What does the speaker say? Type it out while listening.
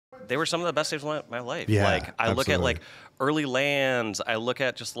they were some of the best days of my life. Yeah, like I look at like early lands. I look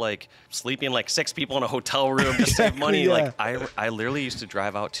at just like sleeping like 6 people in a hotel room to save money. Yeah. Like I literally used to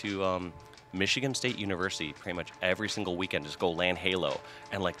drive out to Michigan State University pretty much every single weekend, just go LAN Halo.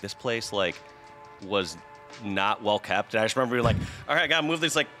 And like this place like was not well kept. And I just remember being like, all right, I gotta move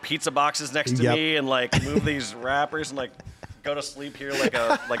these like pizza boxes next to me and like move these wrappers and like go to sleep here like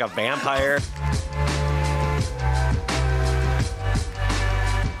a vampire.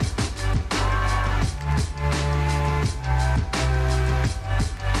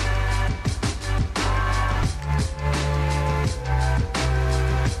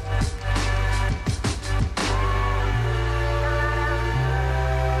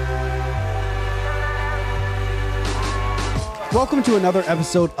 Welcome to another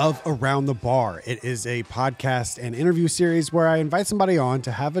episode of Around the Bar. It is a podcast and interview series where I invite somebody on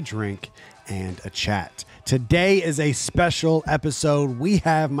to have a drink and a chat. Today is a special episode. We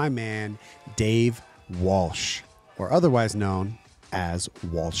have my man, Dave Walsh, or otherwise known as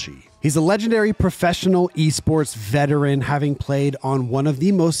Walshy. He's a legendary professional esports veteran, having played on one of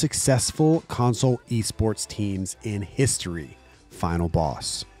the most successful console esports teams in history, Final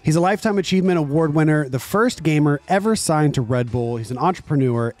Boss. He's a Lifetime Achievement Award winner, the first gamer ever signed to Red Bull. He's an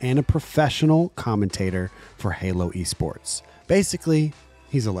entrepreneur and a professional commentator for Halo Esports. Basically,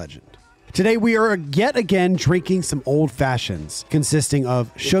 he's a legend. Today, we are yet again drinking some old fashions consisting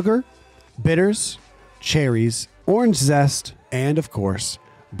of sugar, bitters, cherries, orange zest, and of course,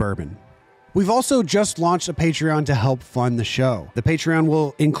 bourbon. We've also just launched a Patreon to help fund the show. The Patreon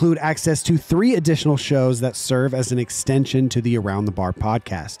will include access to 3 additional shows that serve as an extension to the Around the Bar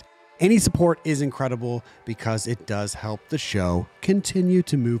podcast. Any support is incredible because it does help the show continue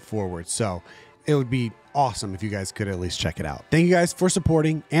to move forward. So it would be awesome if you guys could at least check it out. Thank you guys for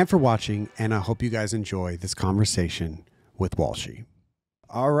supporting and for watching, and I hope you guys enjoy this conversation with Walshy.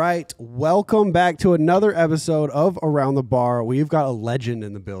 All right, welcome back to another episode of Around the Bar. We've got a legend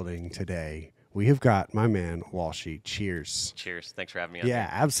in the building today. We have got my man, Walshy. Cheers. Cheers. Thanks for having me on. Yeah,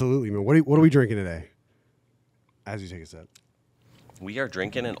 absolutely, man. What are we drinking today? As you take a sip. We are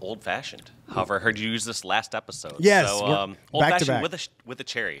drinking an old-fashioned. However, I heard you use this last episode. Yes, so, old-fashioned with a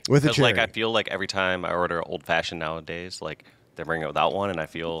cherry. With a cherry. Like, I feel like every time I order old-fashioned nowadays, like, they're bringing it without one, and I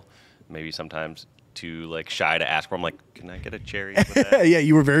feel maybe sometimes too like shy to ask for. I'm like, can I get a cherry with that? Yeah,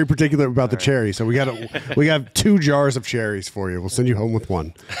 you were very particular about the cherry, so we got 2 jars of cherries for you. We'll send you home with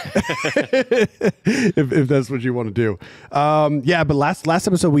one, if that's what you want to do. Yeah, but last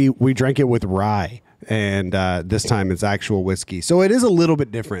episode we drank it with rye, and this time it's actual whiskey, so it is a little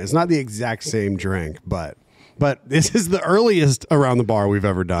bit different. It's not the exact same drink, but this is the earliest Around the Bar we've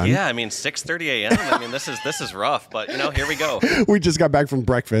ever done. Yeah, I mean 6:30 a.m. I mean this is rough, but you know, here we go. We just got back from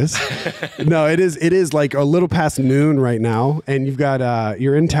breakfast. No, it is like a little past noon right now, and you've got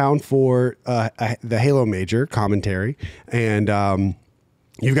you're in town for the Halo Major commentary, and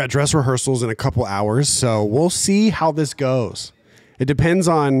you've got dress rehearsals in a couple hours. So we'll see how this goes. It depends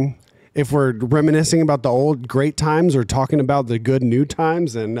on if we're reminiscing about the old great times or talking about the good new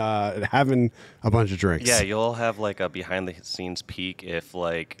times and having a bunch of drinks. Yeah, you'll have like a behind the scenes peek if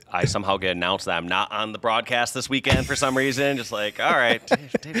like I somehow get announced that I'm not on the broadcast this weekend for some reason. Just like, all right,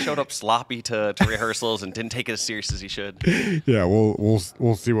 Dave showed up sloppy to rehearsals and didn't take it as serious as he should. Yeah,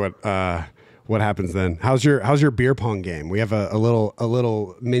 we'll see what happens then. How's your beer pong game? We have a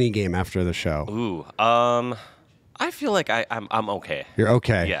little mini game after the show. Ooh, I feel like I'm okay. You're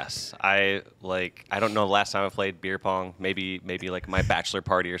okay. Yes. I don't know the last time I played beer pong. Maybe like my bachelor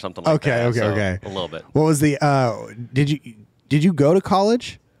party or something like that. Okay. A little bit. What was the did you go to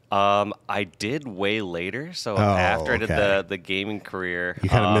college? I did way later. So after I did the gaming career, you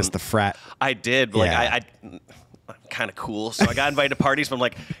kind of missed the frat. I did. But like I'm kind of cool. So I got invited to parties, but I'm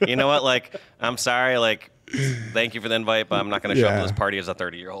like, you know what? Like, I'm sorry. Like, thank you for the invite, but I'm not going to show up to this party as a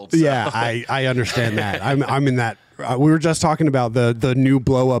 30-year-old. So. Yeah, I understand that. I'm in that. We were just talking about the new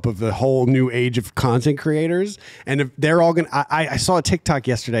blow up of the whole new age of content creators, and if they're all gonna. I saw a TikTok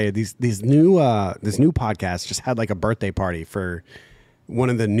yesterday. This new podcast just had like a birthday party for one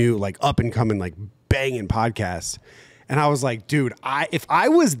of the new like up and coming like banging podcasts, and I was like, dude, if I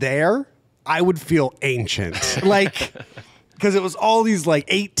was there, I would feel ancient, like. Because it was all these like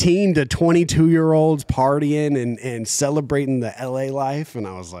 18 to 22-year-olds partying and celebrating the LA life. And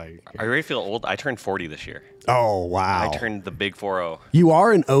I was like... Are you ready to feel old? I turned 40 this year. Oh, wow. I turned the big 40. You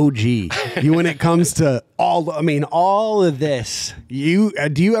are an OG. When it comes to all of this. Do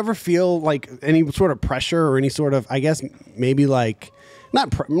you ever feel like any sort of pressure or any sort of, I guess, maybe like...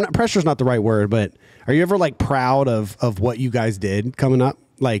 pressure is not the right word, but are you ever like proud of what you guys did coming up?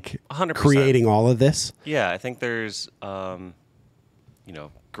 Like 100%. Creating all of this? Yeah, I think there's,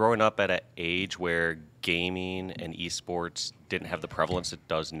 growing up at an age where gaming and esports didn't have the prevalence it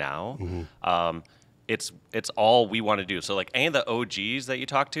does now. It's all we want to do. So like any of the OGs that you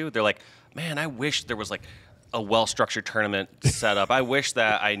talk to, they're like, man, I wish there was like a well-structured tournament set up. I wish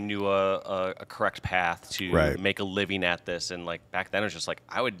that I knew a correct path to make a living at this. And like back then it was just like,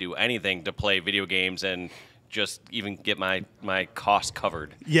 I would do anything to play video games and just even get my costs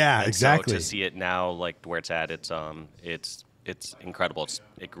covered. Yeah, and exactly. So to see it now, like where it's at, it's incredible.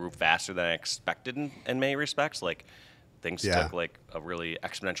 It grew faster than I expected in many respects. Like things took like a really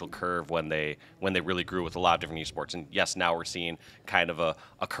exponential curve when they really grew with a lot of different esports. And yes, now we're seeing kind of a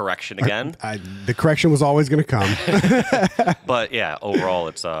correction again. The correction was always going to come. But yeah, overall,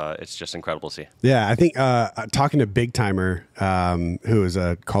 it's just incredible to see. Yeah, I think talking to Big Timer, who is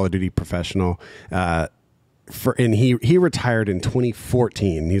a Call of Duty professional, and he retired in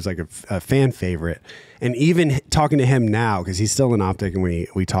 2014. He was like a fan favorite. And even talking to him now, because he's still in Optic and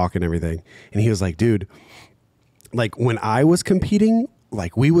we talk and everything, and he was like, dude, like when I was competing,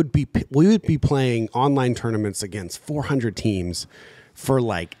 like we would be playing online tournaments against 400 teams for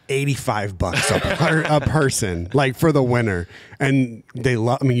like $85 a person, like for the winner. And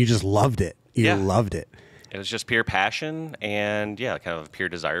you just loved it. You loved it. It was just pure passion and kind of a pure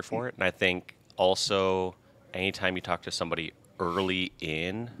desire for it. And I think also anytime you talk to somebody early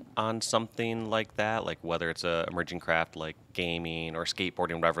in on something like that, like whether it's a emerging craft like gaming or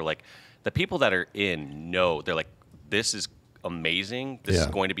skateboarding, whatever, like the people that are in know, they're like, this is amazing. This is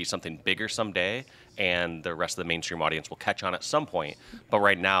going to be something bigger someday, and the rest of the mainstream audience will catch on at some point. But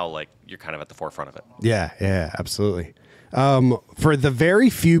right now, like you're kind of at the forefront of it. Yeah, absolutely. For the very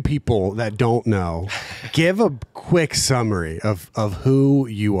few people that don't know, give a quick summary of who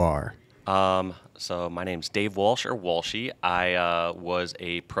you are. So my name's Dave Walsh, or Walshy. I was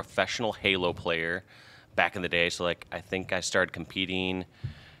a professional Halo player back in the day. So like I think I started competing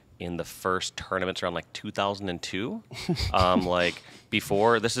in the first tournaments around like 2002. Like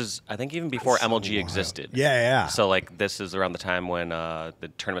before, I think even before MLG existed. Yeah. So like this is around the time when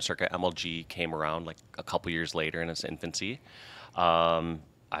the tournament circuit MLG came around, like a couple years later in its infancy.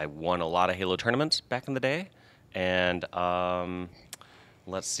 I won a lot of Halo tournaments back in the day. And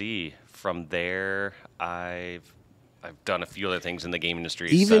let's see, from there, I've done a few other things in the game industry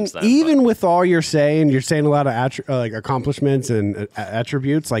since then. Even with all you're saying a lot of like accomplishments and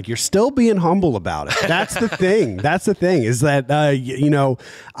attributes, like you're still being humble about it. That's the thing. That's the thing is that,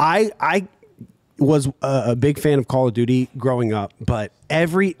 I was a big fan of Call of Duty growing up, but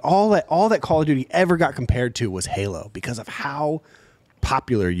all that Call of Duty ever got compared to was Halo because of how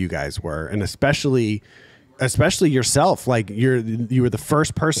popular you guys were. And especially yourself, like you were the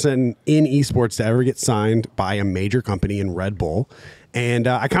first person in esports to ever get signed by a major company in Red Bull, and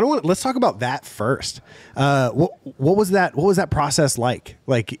I kind of let's talk about that first. What was that process like?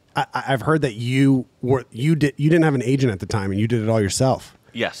 Like I've heard that you didn't have an agent at the time and you did it all yourself.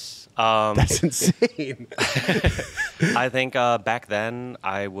 Yes, that's insane. I think back then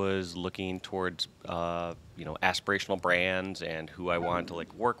I was looking towards aspirational brands and who I wanted to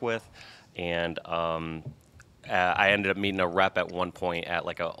like work with, and I ended up meeting a rep at one point at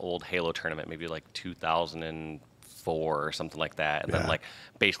like an old Halo tournament, maybe like 2004 or something like that. And then like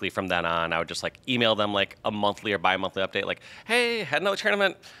basically from then on, I would just like email them like a monthly or bi-monthly update, like, hey, had another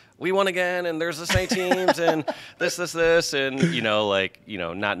tournament, we won again, and there's this many teams, and this, and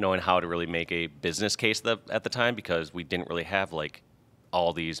not knowing how to really make a business case at the time because we didn't really have like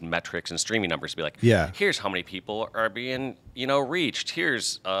all these metrics and streaming numbers to be like, here's how many people are being reached,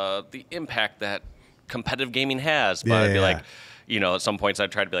 here's the impact that competitive gaming has. But I'd be like, at some points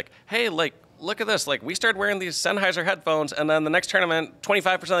I'd try to be like, hey, like, look at this. Like, we started wearing these Sennheiser headphones, and then the next tournament,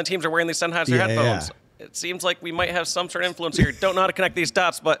 25% of the teams are wearing these Sennheiser headphones. It seems like we might have some sort of influence here. Don't know how to connect these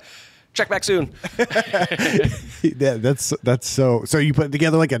dots, but check back soon. That's so. So you put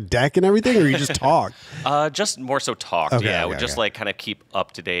together like a deck and everything, or you just talk? Just more so talked. Okay, I would just like kind of keep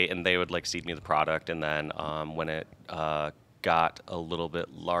up to date, and they would like seed me the product, and then when it got a little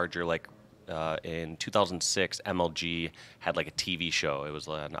bit larger, like. In 2006, MLG had like a TV show. It was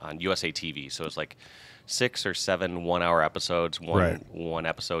on USA TV. So it was like 6 or 7 one-hour episodes. One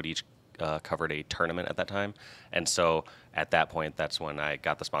episode each covered a tournament at that time. And so at that point, that's when I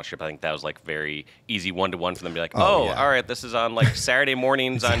got the sponsorship. I think that was like very easy one-to-one for them to be like, all right, this is on like Saturday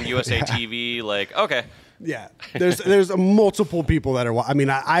mornings on USA TV. Like, okay. Yeah, there's multiple people that are. I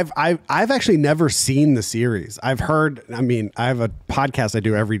mean, I've actually never seen the series. I've heard. I mean, I have a podcast I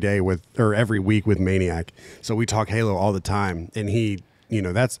do every week with Maniac. So we talk Halo all the time, and he,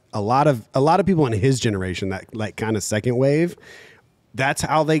 that's a lot of people in his generation that like kind of second wave. That's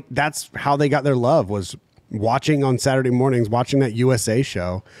how they got their love was watching on Saturday mornings, watching that USA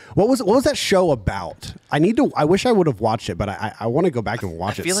show. What was that show about? I wish I would have watched it, but I want to go back and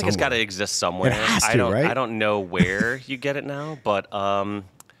watch it. I feel like it's got to exist somewhere. It has to, right? I don't know where you get it now, but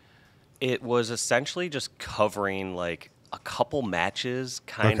it was essentially just covering like a couple matches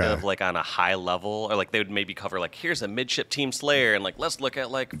kind of like on a high level, or like they would maybe cover like, here's a midship team Slayer, and like let's look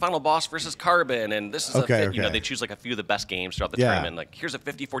at like Final Boss versus Carbon, and this is you know, they choose like a few of the best games throughout the tournament, like here's a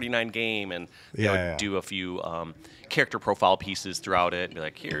 50-49 game, and they would do a few character profile pieces throughout it and be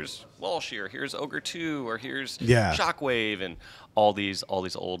like, here's Walshy, or here's Ogre 2, or here's Shockwave, and all these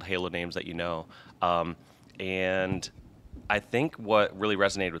old Halo names that you know. And I think what really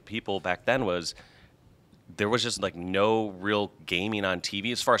resonated with people back then was there was just like no real gaming on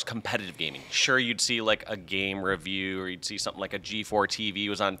TV as far as competitive gaming. Sure, you'd see like a game review, or you'd see something like a G4 TV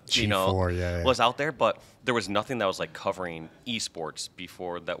was on, you know, was out there, but there was nothing that was like covering esports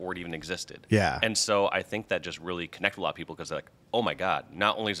before that word even existed. Yeah. And so I think that just really connected with a lot of people, because they're like, oh my God,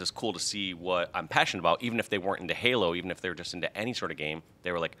 not only is this cool to see what I'm passionate about, even if they weren't into Halo, even if they were just into any sort of game,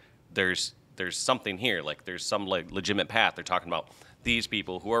 they were like, there's something here, like there's some like legitimate path. They're talking about these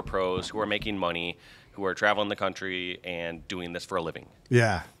people who are pros, who are making money, who are traveling the country and doing this for a living.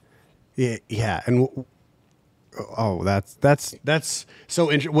 Yeah. And that's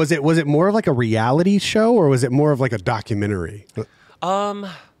so interesting. Was it more of like a reality show, or was it more of like a documentary?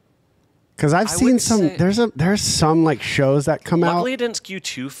 Because I've seen some. There's some like shows that come out. Luckily, it didn't skew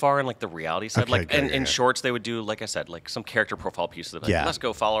too far in like the reality side. In shorts, they would do, like I said, like some character profile pieces. Like, let's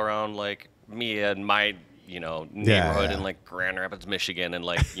go follow around like me and my neighborhood in like Grand Rapids, Michigan, and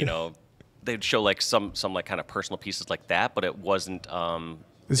like they'd show like some like kind of personal pieces like that, but it wasn't.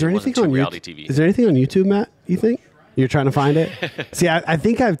 Is there anything on reality TV? Is there anything on YouTube, Matt? You think you're trying to find it? See, I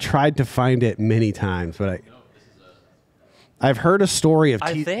think I've tried to find it many times, but I've heard a story of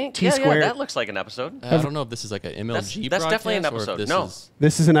T-Squared. That looks like an episode. I don't know if this is like an MLG. That's definitely an episode.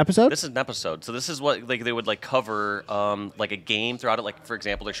 This is an episode. This is an episode. So this is what like they would like cover like a game throughout it. Like for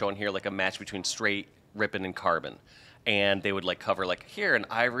example, they're showing here like a match between Straight, Rippin, and Carbon. And they would like cover like here an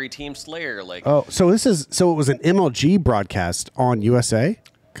Ivory Team Slayer, like so it was an MLG broadcast on USA,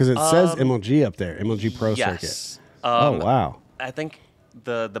 because it says MLG up there, MLG Pro Circuit. Oh wow! I think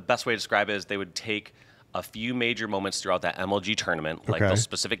the best way to describe it is they would take a few major moments throughout that MLG tournament, like those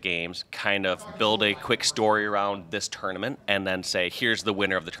specific games, kind of build a quick story around this tournament, and then say here's the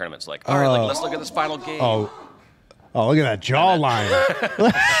winner of the tournament. So like, all right, like let's look at this final game. Oh, look at that jawline.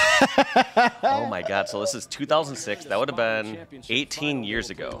 Oh, my God. So this is 2006. That would have been 18 years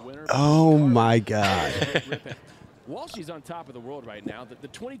ago. Oh, my God. Walshy's on top of the world right now. The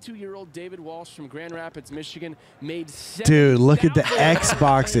 22-year-old David Walsh from Grand Rapids, Michigan, made Dude, look at the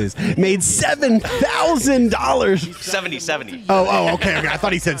Xboxes. Made $7,000. 70. Oh, okay. I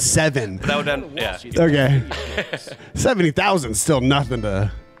thought he said 7. That would have been, Okay. 70,000 still nothing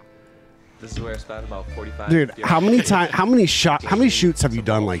to... This is where I spent about 45. Dude, how many shoots have you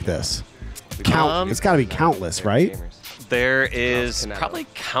done like this? It's got to be countless, right? There is probably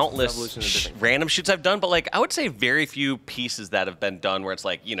countless random shoots I've done, but like I would say very few pieces that have been done where it's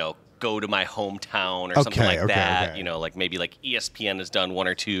like, go to my hometown or something like that. Okay. Like maybe like ESPN has done one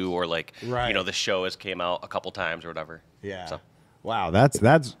or two, or like the show has came out a couple times or whatever. Yeah. So. Wow, that's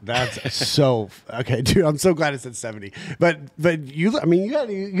so okay, dude. I'm so glad it said 70. But you got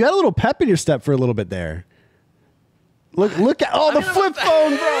a little pep in your step for a little bit there. Look at the flip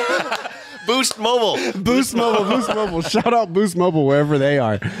phone, bro. Boost Mobile. Boost Mobile. Shout out Boost Mobile wherever they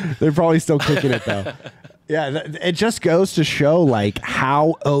are. They're probably still kicking it though. Yeah, it just goes to show like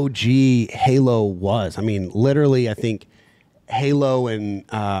how OG Halo was. I mean, literally, I think Halo and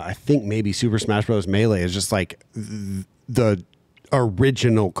I think maybe Super Smash Bros. Melee is just like the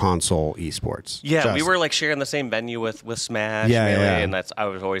original console esports. Yeah, we were like sharing the same venue with Smash, Melee, and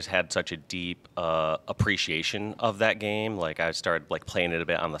I've always had such a deep appreciation of that game. Like I started like playing it a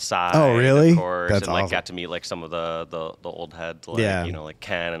bit on the side. Oh, really? Of course, that's and like awesome. Got to meet like some of the old heads, like like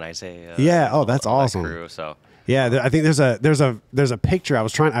Ken and Isaiah. Yeah. Oh, that's awesome. That crew, so I think there's a picture. I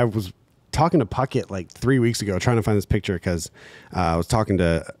was talking to Puckett like 3 weeks ago, trying to find this picture because I was talking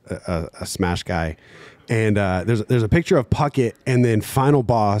to a Smash guy. And there's a picture of Puckett and then Final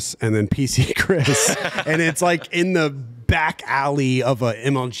Boss and then PC Chris. And it's like in the back alley of a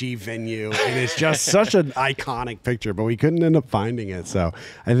MLG venue. And it's just such an iconic picture, but we couldn't end up finding it. So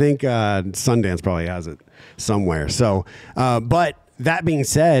I think Sundance probably has it somewhere. So, but that being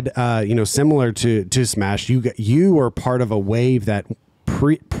said, similar to Smash, you were part of a wave that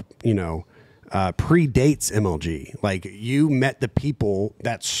predates MLG. Like you met the people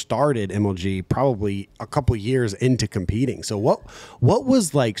that started MLG probably a couple years into competing. So what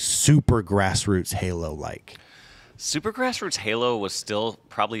was like super grassroots Halo like? Super Grassroots Halo was still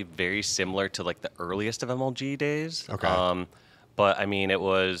probably very similar to like the earliest of MLG days. Okay. But I mean, it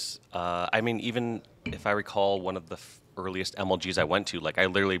was, even if I recall one of the earliest MLGs I went to, like I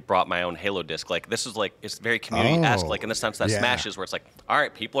literally brought my own Halo disc. Like this is like, it's very community-esque, like in the sense that Smash is where it's like, all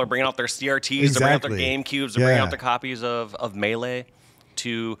right, people are bringing out their CRTs, they're bringing out their GameCubes, they're bringing out their copies of Melee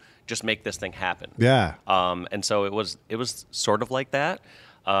to just make this thing happen. Yeah. And so it was sort of like that.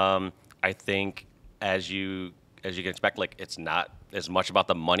 I think as you can expect, like it's not as much about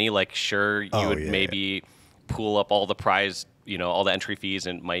the money. Like sure, you would maybe pool up all the prize, all the entry fees,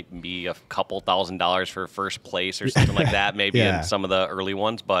 and it might be a couple $1,000s for first place or something like that, maybe in some of the early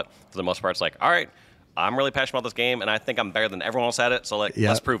ones. But for the most part, it's like, all right, I'm really passionate about this game, and I think I'm better than everyone else at it. So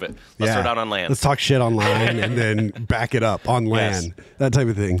let's prove it. Let's throw it out on LAN. Let's talk shit on LAN and then back it up on LAN. That type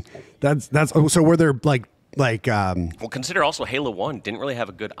of thing. That's so. Were there well, consider also Halo 1 didn't really have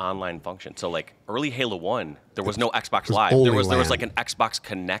a good online function. So like early Halo 1, there was no Xbox Live. There was like an Xbox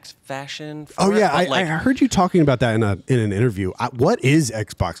Connect fashion. I heard you talking about that in an interview. What is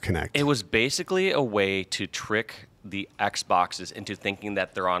Xbox Connect? It was basically a way to trick the Xboxes into thinking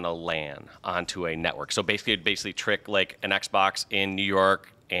that they're on a LAN onto a network. So basically, it'd trick like an Xbox in New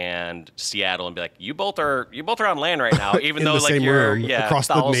York and Seattle and be like, you both are on LAN right now, even though like you're across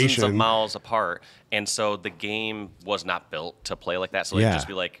thousands the of miles apart. And so the game was not built to play like that. So it'd just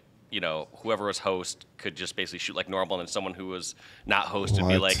be like, whoever was host could just basically shoot like normal, and then someone who was not host would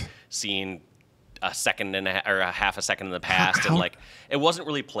be like seeing a second and a half a second in the past, and like it wasn't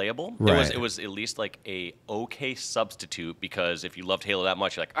really playable. It was at least like a okay substitute, because if you loved Halo that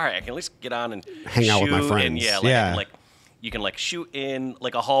much, you're like, all right, I can at least get on and hang out with my friends. And you can like shoot in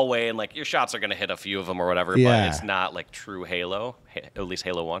like a hallway, and like your shots are gonna hit a few of them or whatever. But it's not like true Halo, at least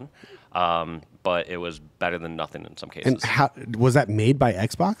Halo 1. But it was better than nothing in some cases. And how was that made by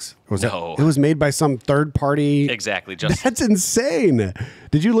Xbox? No. It was made by some third party. Exactly. That's insane.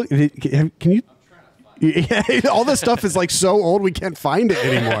 Did you look? Can you? Yeah, all this stuff is like so old we can't find it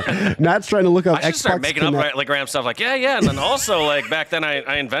anymore. Matt's trying to look up. I should start making up like random stuff like and then also like back then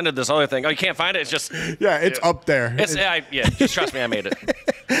I invented this other thing. Oh, you can't find it. It's just it's up there. Just trust me, I made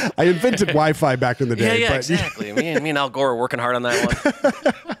it. I invented Wi-Fi back in the day. Yeah, exactly. Me and Al Gore are working hard on that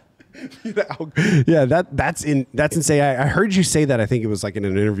one. That's insane. I heard you say that. I think it was like in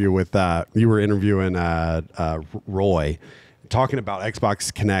an interview with you were interviewing Roy, talking about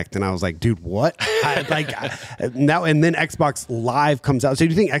Xbox Connect, and I was like, dude, what? Now and then Xbox Live comes out. So do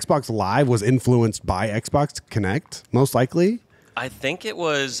you think Xbox Live was influenced by Xbox Connect? Most likely. I think it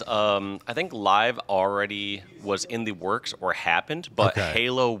was. I think Live already was in the works or happened, but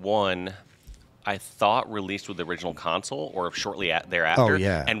Halo 1, I thought, released with the original console or shortly thereafter,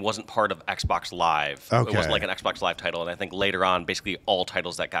 and wasn't part of Xbox Live. It wasn't like an Xbox Live title, and I think later on, basically all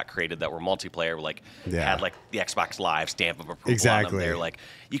titles that got created that were multiplayer had like the Xbox Live stamp of approval on them. They're like,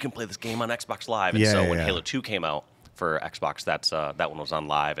 you can play this game on Xbox Live, and so when Halo 2 came out for Xbox, that one was on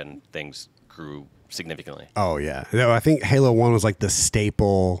Live, and things grew significantly. Oh yeah, no, I think Halo 1 was like the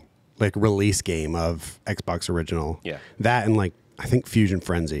staple like release game of Xbox original. Yeah, that and like I think Fusion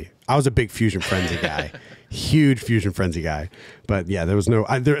Frenzy. I was a big Fusion Frenzy guy, huge Fusion Frenzy guy. But yeah, there was no,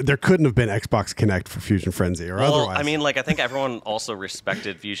 there couldn't have been Xbox Connect for Fusion Frenzy or otherwise. I mean, like I think everyone also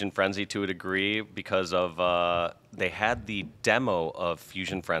respected Fusion Frenzy to a degree because of they had the demo of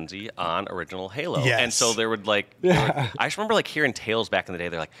Fusion Frenzy on original Halo, and so there would I just remember like hearing tales back in the day.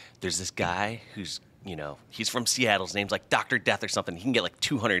 They're like, there's this guy who's he's from Seattle. His name's like Dr. Death or something. He can get like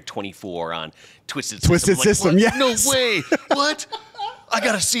 224 on Twisted System. Like, no way. What? I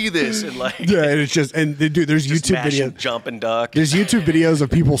gotta see this. And like, and it's just, and dude, there's YouTube videos, jump and duck. There's YouTube videos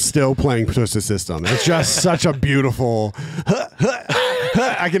of people still playing Twisted System. It's just such a beautiful.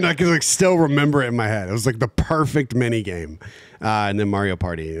 I can like still remember it in my head. It was like the perfect mini game, and then Mario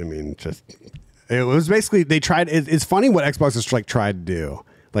Party. I mean, it was basically they tried. It's funny what Xbox has like tried to do.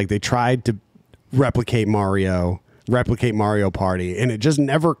 Like they tried to replicate Mario Party, and it just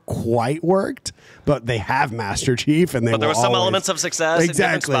never quite worked. But they have Master Chief, and but there were some elements of success in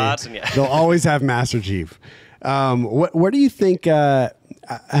different spots. And they'll always have Master Chief. Where do you think? We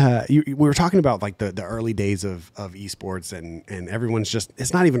were talking about like the early days of esports, and everyone's just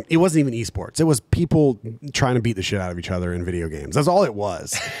it wasn't even esports. It was people trying to beat the shit out of each other in video games. That's all it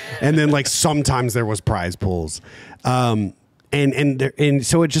was. And then like sometimes there was prize pools. And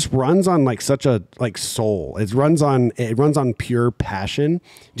so it just runs on like such a like soul. It runs on pure passion.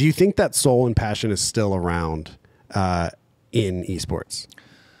 Do you think that soul and passion is still around in esports?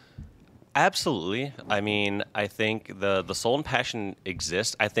 Absolutely. I mean, I think the soul and passion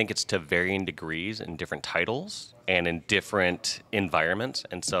exists. I think it's to varying degrees in different titles and in different environments.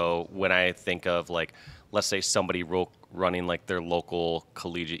 And so when I think of like, let's say somebody running like their local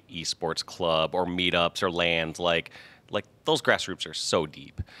collegiate esports club or meetups or LANs, like those grassroots are so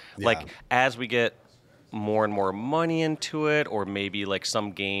deep. Yeah. Like as we get more and more money into it, or maybe like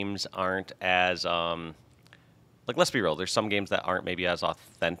some games aren't as like, let's be real, there's some games that aren't maybe as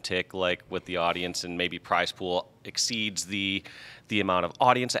authentic, like with the audience, and maybe prize pool exceeds the amount of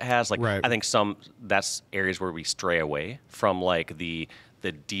audience it has. Like, Right. I think that's areas where we stray away from like the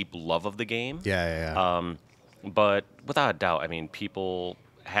deep love of the game. Yeah. But without a doubt, I mean, people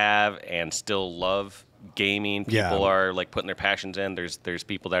have and still love gaming. Yeah. People are like putting their passions in. There's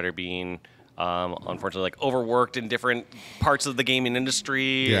people that are being unfortunately like overworked in different parts of the gaming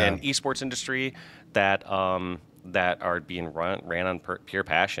industry and esports industry that are being ran on pure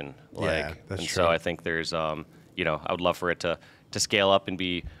passion. Yeah, that's and true. so I think there's I would love for it to scale up and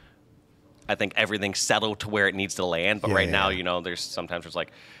be, I think everything's settled to where it needs to land. But right now, there's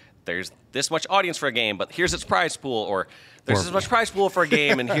this much audience for a game, but here's its prize pool, or there's this much prize pool for a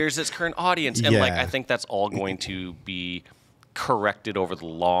game, and here's its current audience. And like I think that's all going to be corrected over the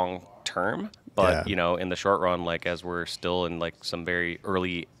long term. But in the short run, like as we're still in like some very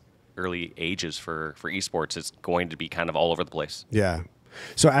early ages for esports, it's going to be kind of all over the place. Yeah.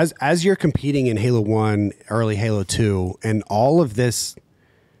 So as you're competing in Halo 1, early Halo 2, and all of this,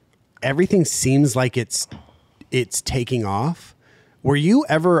 everything seems like it's taking off. Were you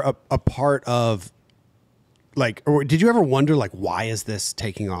ever a part of, like, or did you ever wonder, like, why is this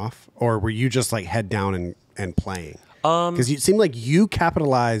taking off? Or were you just like head down and playing? Because it seemed like you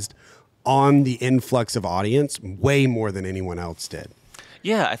capitalized on the influx of audience way more than anyone else did.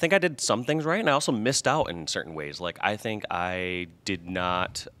 Yeah, I think I did some things right, and I also missed out in certain ways. Like, I think I did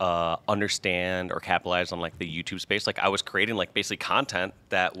not understand or capitalize on, like, the YouTube space. Like, I was creating, like, basically content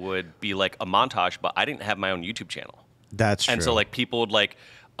that would be, like, a montage, but I didn't have my own YouTube channel. That's true. And so, like, people would, like,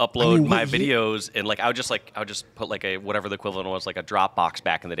 upload my videos, and, like, I would just put, like, a whatever the equivalent was, like, a Dropbox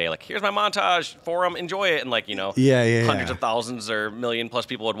back in the day. Like, here's my montage, forum, enjoy it. And, like, hundreds of thousands or million-plus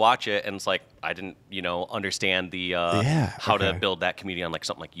people would watch it, and it's like, I didn't, understand the how to build that community on like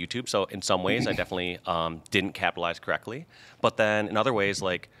something like YouTube. So in some ways, I definitely didn't capitalize correctly. But then in other ways,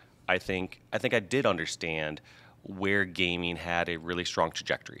 like I think I did understand where gaming had a really strong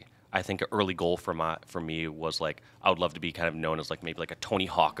trajectory. I think an early goal for me was like I would love to be kind of known as like maybe like a Tony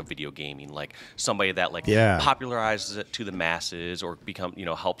Hawk of video gaming, like somebody that like popularizes it to the masses or become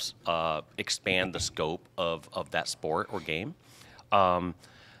helps expand the scope of that sport or game.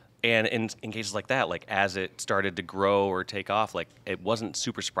 And in cases like that, like as it started to grow or take off, like it wasn't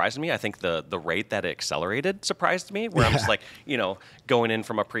super surprising to me. I think the rate that it accelerated surprised me, where I'm just like, going in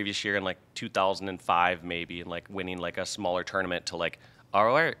from a previous year in like 2005 maybe and like winning like a smaller tournament to like, all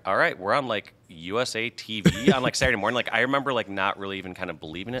right, we're on like USA TV on like Saturday morning. Like I remember like not really even kind of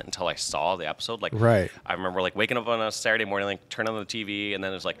believing it until I saw the episode. Like I remember like waking up on a Saturday morning, like turn on the TV, and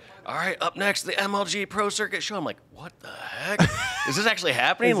then it's like, all right, up next the MLG Pro Circuit show. I'm like, what the heck? Is this actually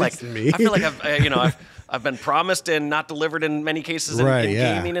happening? Like I feel like I've been promised and not delivered in many cases in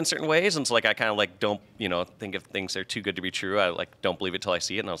gaming in certain ways, and so like I kind of like don't think if things are too good to be true. I like don't believe it till I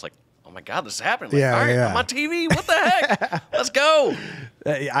see it, and I was like, oh my God, this is happening. Like, all right, I'm on TV. What the heck? Let's go.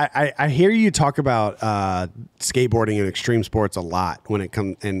 I hear you talk about skateboarding and extreme sports a lot when it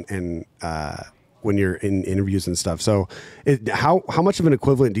comes and when you're in interviews and stuff. So how much of an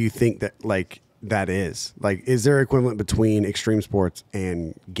equivalent do you think that is? Like, is there an equivalent between extreme sports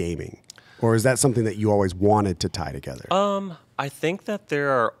and gaming? Or is that something that you always wanted to tie together? I think that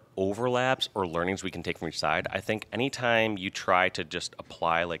there are overlaps or learnings we can take from each side. I think anytime you try to just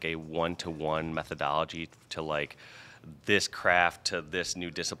apply like a one-to-one methodology to like this craft to this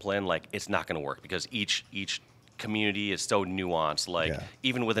new discipline, like it's not going to work because each community is so nuanced. Like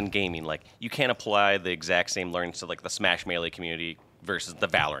even within gaming, like you can't apply the exact same learnings to like the Smash Melee community versus the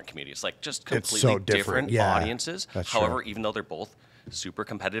Valorant community. It's like just completely different audiences. However, even though they're both super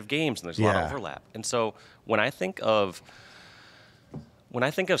competitive games and there's a lot of overlap. And so when I think of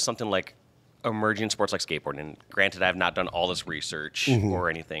something like emerging sports like skateboarding, and granted I have not done all this research or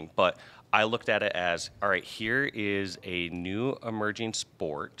anything, but I looked at it as, all right, here is a new emerging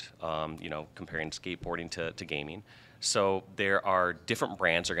sport, comparing skateboarding to gaming. So there are different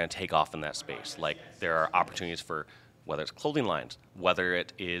brands that are going to take off in that space. Like there are opportunities for whether it's clothing lines, whether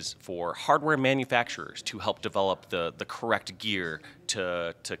it is for hardware manufacturers to help develop the correct gear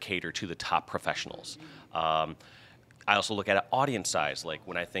to cater to the top professionals. I also look at audience size. Like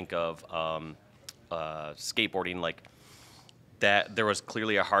when I think of skateboarding, like that there was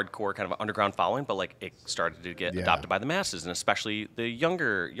clearly a hardcore kind of underground following, but like it started to get adopted by the masses, and especially the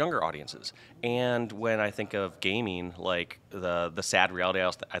younger audiences. And when I think of gaming, like the sad reality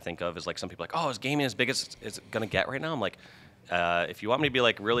I think of is like some people like, oh, is gaming as big as it's gonna get right now? I'm like, if you want me to be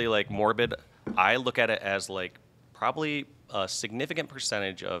like really like morbid, I look at it as like probably a significant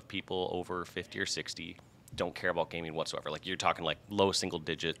percentage of people over 50 or 60 don't care about gaming whatsoever. Like you're talking like low single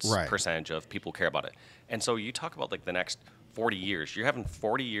digits percentage of people care about it. And so you talk about like the next 40 years, you're having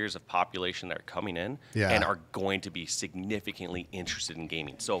 40 years of population that are coming in and are going to be significantly interested in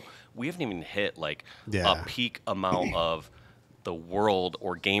gaming. So we haven't even hit like a peak amount of the world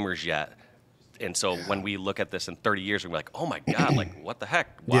or gamers yet. And so when we look at this in 30 years, we're like, oh my God, like what the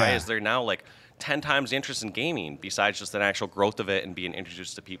heck? Why is there now like 10 times the interest in gaming besides just an actual growth of it and being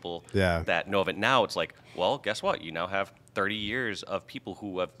introduced to people that know of it now? It's like, well, guess what? You now have 30 years of people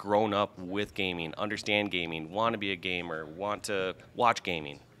who have grown up with gaming, understand gaming, want to be a gamer, want to watch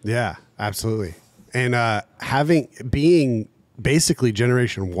gaming. Yeah, absolutely. And being basically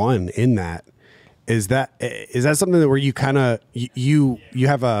generation one in that, is that something that where you kind of you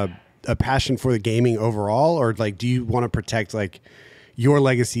have a passion for the gaming overall, or like do you want to protect like your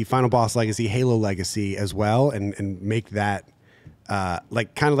legacy, Final Boss legacy, Halo legacy as well, and make that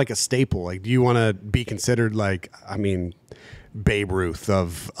like kind of like a staple? Like, do you want to be considered like, I mean, Babe Ruth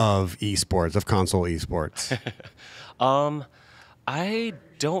of esports, of console esports? I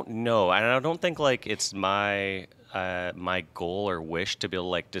don't know, and I don't think like it's my my goal or wish to be able to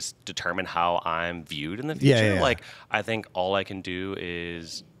like just determine how I'm viewed in the future. Like, I think all I can do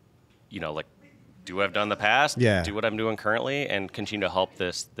is, like, do what I've done in the past, do what I'm doing currently, and continue to help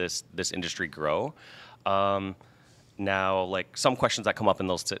this industry grow. Now, like, some questions that come up in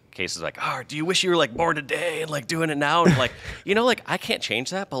those cases, like, oh, do you wish you were like born today and like doing it now? And like, like I can't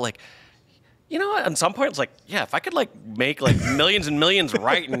change that, but like, at some point it's like, yeah, if I could like make like millions and millions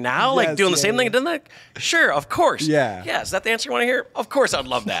right now, like doing the same thing, didn't that? Sure, of course. Yeah. Is that the answer you want to hear? Of course, I'd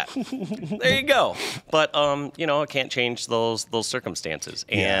love that. There you go. But I can't change those circumstances,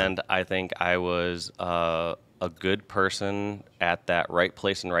 and I think I was a good person at that right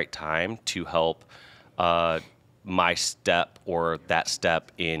place and right time to help my step or that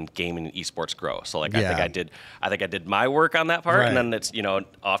step in gaming and esports grow. So like I think I did my work on that part, and then it's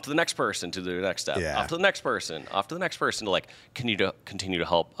off to the next person to the next step, off to the next person, off to the next person to like continue to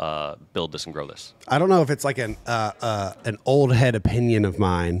help build this and grow this. I don't know if it's like an old head opinion of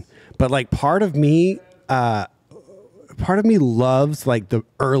mine, but like part of me loves like the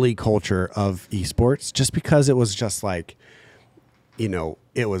early culture of esports, just because it was just like,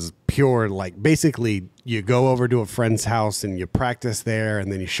 it was pure, like basically you go over to a friend's house and you practice there,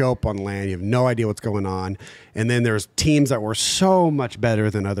 and then you show up on LAN, you have no idea what's going on. And then there's teams that were so much better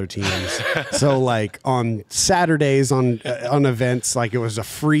than other teams. So like on Saturdays on events, like it was a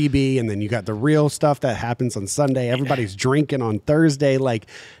freebie, and then you got the real stuff that happens on Sunday. Everybody's drinking on Thursday. Like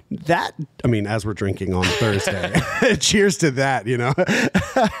that, I mean, as we're drinking on Thursday, cheers to that,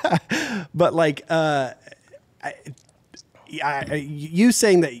 But like, you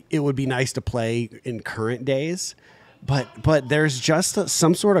saying that it would be nice to play in current days, but there's just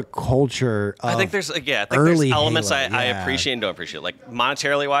some sort of culture of I think there's elements Halo, I appreciate and don't appreciate. Like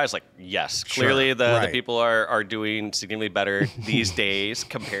monetarily wise, like yes, clearly the people are doing significantly better these days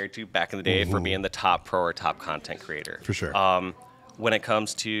compared to back in the day for being the top pro or top content creator. For sure. When it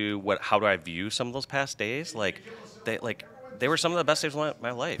comes to how do I view some of those past days, they were some of the best days of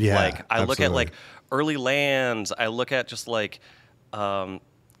my life. Yeah, like I look at like early LANs. I look at just like,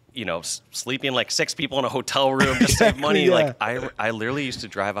 sleeping like 6 people in a hotel room to save money. Like I literally used to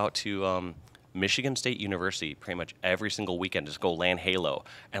drive out to Michigan State University pretty much every single weekend, just go LAN Halo.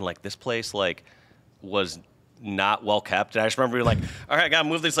 And like this place like was not well kept. And I just remember being like, all right, I gotta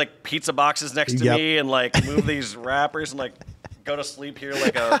move these like pizza boxes next to me and like move these wrappers and like go to sleep here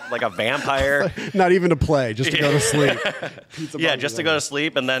like a vampire. Not even to play, just to go to sleep. Just to go to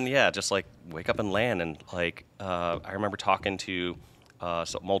sleep, and then just like wake up and LAN. And like I remember talking to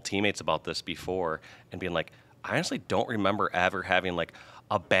some old teammates about this before and being like, I honestly don't remember ever having like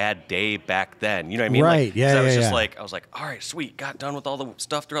a bad day back then. You know what I mean? Right. Like, I was just like, I was like, all right, sweet, got done with all the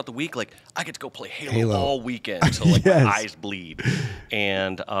stuff throughout the week. Like I get to go play Halo. All weekend until like my eyes bleed.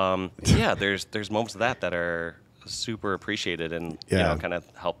 And there's moments of that are super appreciated, and kind of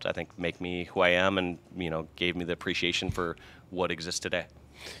helped, I think, make me who I am, and gave me the appreciation for what exists today.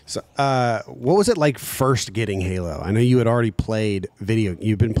 So what was it like first getting Halo? I know you had already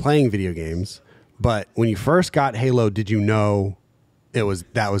you've been playing video games, but when you first got Halo, did you know that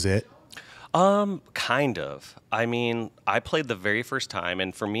was it? Kind of. I mean, I played the very first time,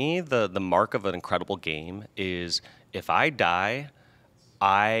 and for me, the mark of an incredible game is if I die,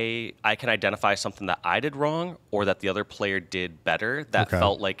 I can identify something that I did wrong or that the other player did better that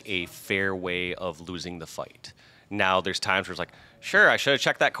felt like a fair way of losing the fight. Now, there's times where it's like, sure, I should have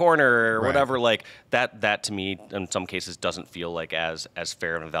checked that corner or whatever. Like that to me, in some cases, doesn't feel like as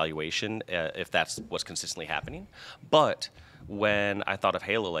fair of an evaluation if that's what's consistently happening. But when I thought of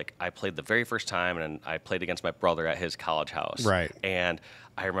Halo, like I played the very first time and I played against my brother at his college house. Right. And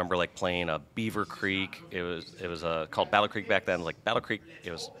I remember like playing a Beaver Creek. It was called Battle Creek back then. Like Battle Creek,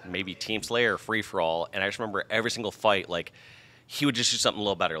 it was maybe Team Slayer or Free for All. And I just remember every single fight, like he would just do something a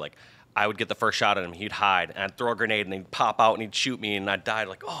little better. Like I would get the first shot at him, he'd hide, and I'd throw a grenade, and he'd pop out, and he'd shoot me, and I'd die.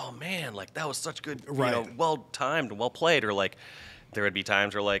 Like, oh man, like that was such good, well timed and well played. Or like, there would be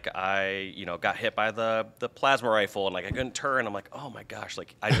times where like I, got hit by the plasma rifle, and like I couldn't turn. I'm like, oh my gosh,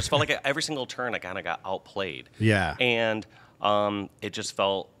 like I just felt like every single turn I kind of got outplayed. Yeah. And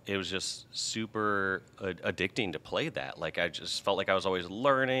it was just super addicting to play that. Like I just felt like I was always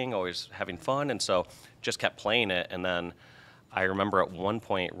learning, always having fun, and so just kept playing it, and then. I remember at one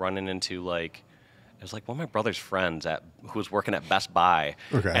point running into it was like one of my brother's friends who was working at Best Buy,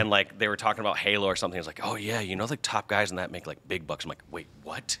 and like they were talking about Halo or something. It's like, oh yeah, the top guys in that make like big bucks. I'm like, wait,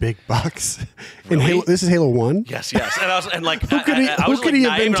 what? Big bucks? Really? In Halo, this is Halo 1? Yes. And I was I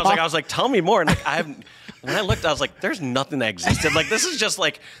was like, tell me more. And like when I looked, I was like, there's nothing that existed. Like this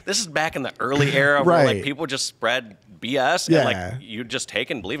is back in the early era where like people just spread BS and like you just take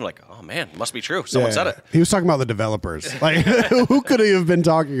and believe like, oh man, it must be true. Someone said it. He was talking about the developers. Like who could he have been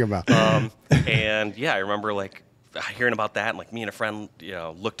talking about? And yeah, I remember like hearing about that and like me and a friend,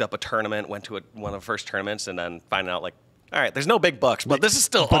 looked up a tournament, went to one of the first tournaments and then finding out like, all right, there's no big bucks, but this is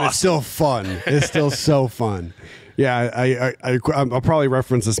still awesome. It's still fun. It's still so fun. Yeah, I'll probably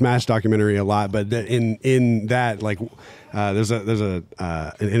reference the Smash documentary a lot, but in that like there's an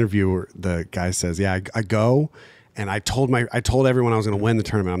interview where the guy says, yeah, I go. And I told everyone I was going to win the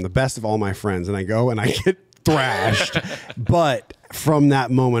tournament. I'm the best of all my friends. And I go and I get thrashed. But from that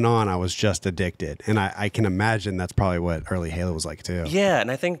moment on, I was just addicted. And I can imagine that's probably what early Halo was like too. Yeah,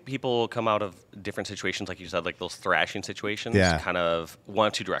 and I think people come out of different situations, like you said, like those thrashing situations, kind of one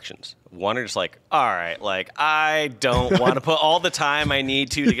of two directions. One are just like, all right, like I don't want to put all the time I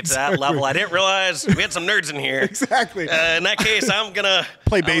need to get to that level. I didn't realize we had some nerds in here. Exactly. In that case, I'm going to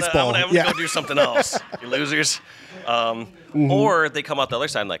play baseball. I'm going to go do something else, you losers. Or they come out the other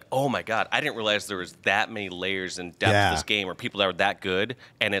side and like, oh my God, I didn't realize there was that many layers and depth to this game or people that were that good.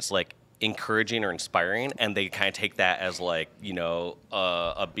 And it's like encouraging or inspiring. And they kind of take that as like,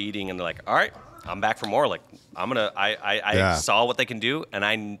 a beating and they're like, all right, I'm back for more. Like I saw what they can do. And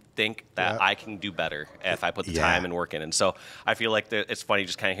I think that I can do better if I put the time and work in. And so I feel like it's funny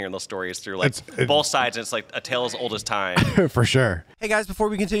just kind of hearing those stories through like both sides. And it's like a tale as old as time. For sure. Hey guys, before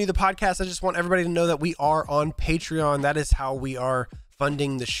we continue the podcast, I just want everybody to know that we are on Patreon. That is how we are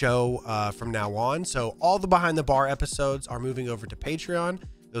funding the show from now on. So all the Behind the Bar episodes are moving over to Patreon.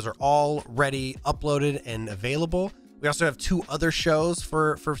 Those are already uploaded and available. We also have two other shows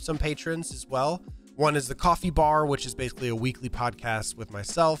for some patrons as well. One is the Coffee Bar, which is basically a weekly podcast with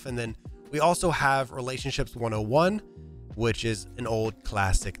myself. And then we also have Relationships 101, which is an old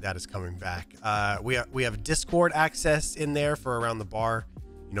classic that is coming back. We have Discord access in there for Around the Bar,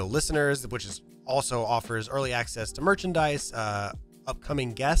 listeners, which is also offers early access to merchandise,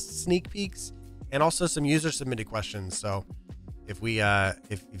 upcoming guest sneak peeks, and also some user submitted questions. So if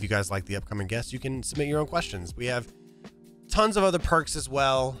you guys like the upcoming guests, you can submit your own questions. We have tons of other perks as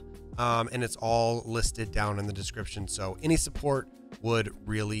well, and it's all listed down in the description. So any support would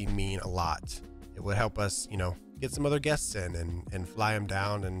really mean a lot. It would help us, get some other guests in and fly them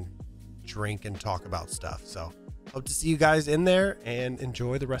down and drink and talk about stuff. So hope to see you guys in there and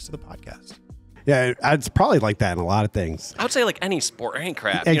enjoy the rest of the podcast. Yeah, it's probably like that in a lot of things. I would say like any sport, any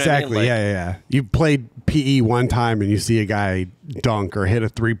crap. Exactly. You know what I mean? Yeah. You played PE one time and you see a guy dunk or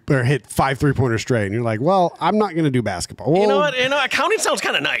hit 5 3-pointers straight, and you're like, "Well, I'm not going to do basketball." Well, you know what? Accounting sounds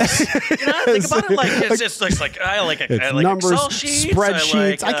kind of nice. Think about it. Like it's just like I like numbers, Excel sheets,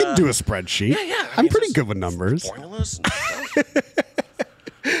 spreadsheets. I can do a spreadsheet. Yeah. I'm pretty good with numbers. Formulas and stuff.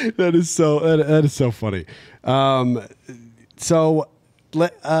 That is so funny.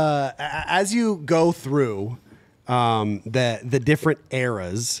 As you go through the different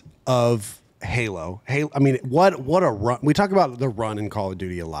eras of Halo, I mean, what a run. We talk about the run in Call of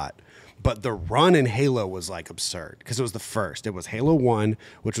Duty a lot, but the run in Halo was like absurd because it was the first. It was Halo 1,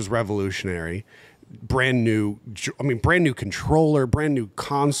 which was revolutionary, brand new controller, brand new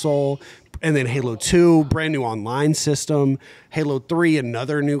console, and then Halo 2, brand new online system, Halo 3,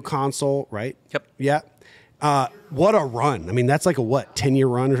 another new console, right? Yep. Yeah. What a run. I mean, that's like a 10-year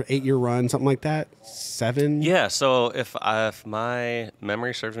run or 8-year run, something like that? 7? Yeah, so if my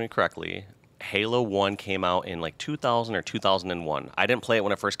memory serves me correctly, Halo 1 came out in like 2000 or 2001. I didn't play it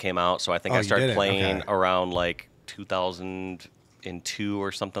when it first came out, so I think I started playing around like 2002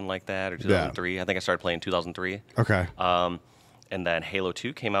 or something like that, or 2003. I think I started playing in 2003. Okay. And then Halo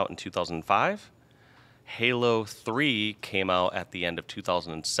 2 came out in 2005. Halo 3 came out at the end of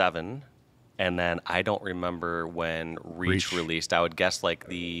 2007. And then I don't remember when Reach released. I would guess like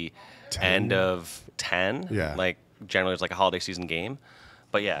the 10? End of 10. Yeah. Like generally it's like a holiday season game.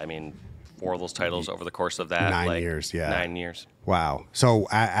 But yeah, I mean, 4 of those titles over the course of that. 9 years, yeah. 9 years. Wow. So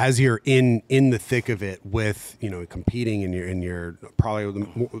as you're in the thick of it with, competing and you're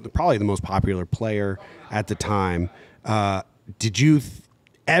probably the most popular player at the time, did you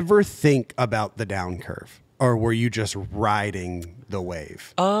ever think about the down curve? Or were you just riding the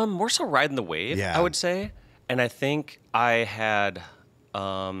wave? We're still riding the wave, Yeah. I would say. And I think I had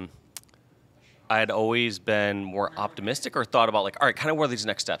I'd always been more optimistic or thought about like, all right, kind of what are these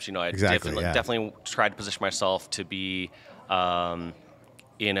next steps? I definitely tried to position myself to be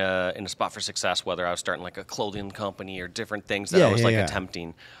in a spot for success, whether I was starting like a clothing company or different things that I was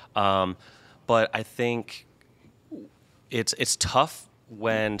attempting. But I think it's tough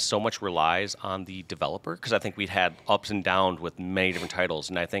when so much relies on the developer, because I think we'd had ups and downs with many different titles,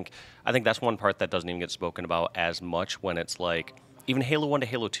 and I think that's one part that doesn't even get spoken about as much when it's like even Halo 1 to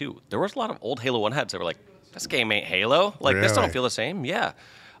Halo 2. There was a lot of old Halo 1 heads that were like, this game ain't Halo. Like, this don't feel the same. Yeah.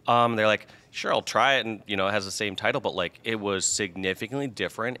 They're like, sure, I'll try it, and it has the same title, but like it was significantly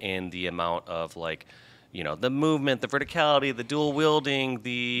different in the amount of like, the movement, the verticality, the dual wielding,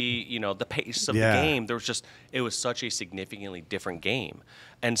 the pace of the game. It was such a significantly different game.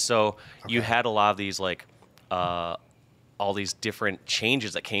 And so you had a lot of these like all these different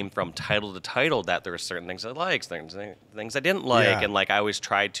changes that came from title to title, that there were certain things I liked, things I didn't like. And like I always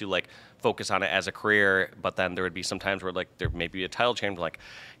tried to like focus on it as a career, but then there would be some times where like there may be a title change, like,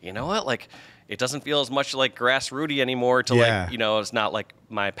 you know what, like it doesn't feel as much like grassrooty anymore to like, it's not like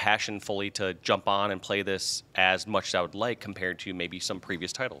my passion fully to jump on and play this as much as I would like compared to maybe some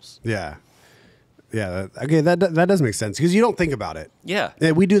previous titles. Yeah. Yeah. Okay. That does make sense, because you don't think about it. Yeah.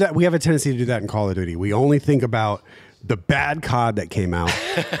 We do that. We have a tendency to do that in Call of Duty. We only think about the bad COD that came out,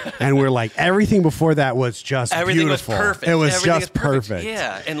 and we're like, everything before that was just everything beautiful. Was perfect. It was everything just perfect.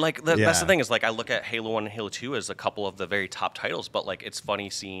 Yeah, and like that's the thing is like I look at Halo 1 and Halo 2 as a couple of the very top titles, but like it's funny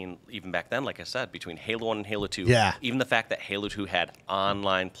seeing even back then, like I said, between Halo 1 and Halo 2, even the fact that Halo 2 had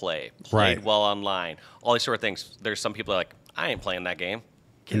online played well online, all these sort of things. There's some people that are like, I ain't playing that game.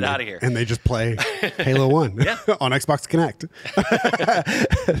 Get out of here. And they just play Halo 1 on Xbox Connect.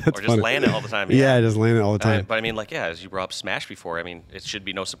 Or just land it all the time. Yeah, just land it all the time. But I mean, like, as you brought up Smash before, I mean, it should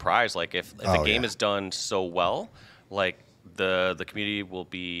be no surprise. Like, if a game is done so well, like, the community will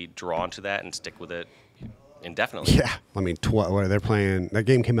be drawn to that and stick with it indefinitely. Yeah. I mean, they're playing. That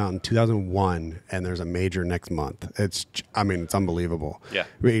game came out in 2001, and there's a major next month. It's unbelievable. Yeah.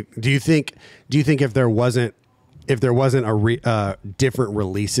 I mean, do you think if there wasn't a different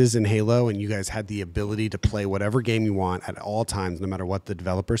releases in Halo, and you guys had the ability to play whatever game you want at all times, no matter what the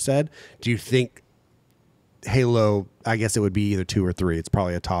developer said, do you think Halo, I guess it would be either 2 or 3, it's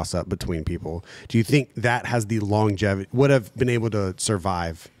probably a toss up between people, do you think that has the longevity, would have been able to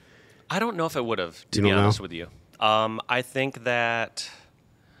survive? I don't know if it would have, to be honest with you.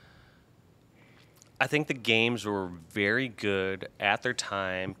 I think the games were very good at their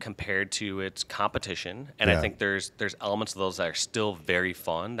time compared to its competition, and I think there's elements of those that are still very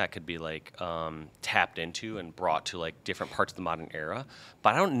fun that could be like tapped into and brought to like different parts of the modern era.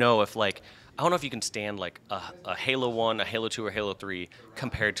 But I don't know if you can stand like a Halo 1, a Halo 2, or Halo 3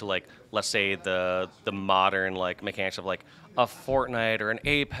 compared to like, let's say the modern like mechanics of like a Fortnite or an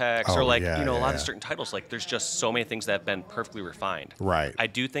Apex or like a lot of certain titles. Like there's just so many things that have been perfectly refined. Right. I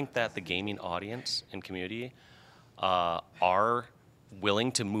do think that the gaming audience and community are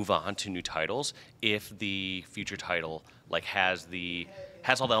willing to move on to new titles if the future title like has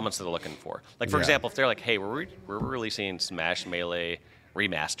all the elements that they're looking for. Like for example, if they're like, hey, we're releasing Smash Melee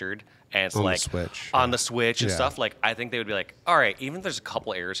remastered, and it's like on the Switch and stuff, like I think they would be like, all right, even if there's a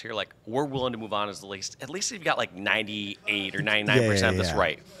couple errors here, like we're willing to move on at least if you've got like 98 or 99% that's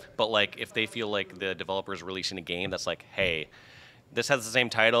right. But like if they feel like the developer is releasing a game that's like, hey, this has the same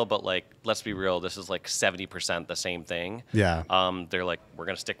title, but like let's be real, this is like 70% the same thing. Yeah. They're like, we're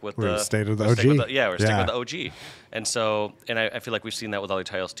gonna stick with the state of the OG. Sticking with the OG. And so, and I feel like we've seen that with other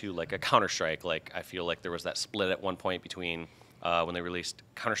titles too, like a Counter-Strike. Like I feel like there was that split at one point between when they released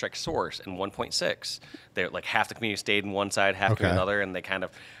Counter-Strike Source and 1.6. They're like half the community stayed in one side, half to another, and they kind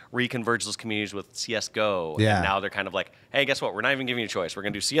of reconverged those communities with CSGO. Yeah. And now they're kind of like, hey, guess what? We're not even giving you a choice. We're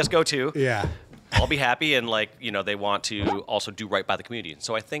going to do CSGO too. Yeah. I'll be happy, and like, you know, they want to also do right by the community.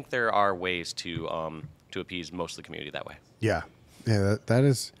 So I think there are ways to appease most of the community that way. Yeah. Yeah,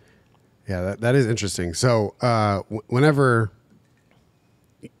 that is interesting. So whenever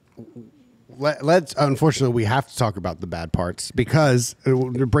let's unfortunately we have to talk about the bad parts, because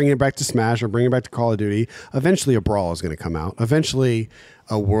bringing it back to Smash or bringing it back to Call of Duty, eventually a Brawl is going to come out. Eventually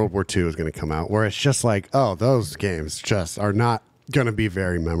a World War II is going to come out, where it's just like, oh, those games just are not going to be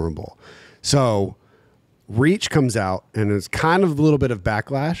very memorable. So Reach comes out, and it's kind of a little bit of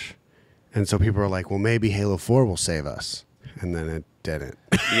backlash, and so people are like, well, maybe Halo 4 will save us, and then it didn't.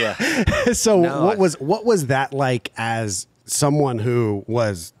 Yeah. So what was that like as someone who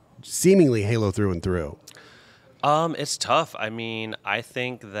was seemingly Halo through and through? It's tough. I mean, I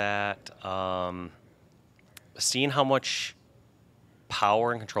think that seeing how much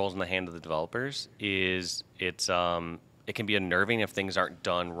power and control is in the hand of the developers it can be unnerving if things aren't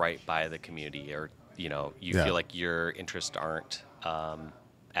done right by the community, or you know, you feel like your interests aren't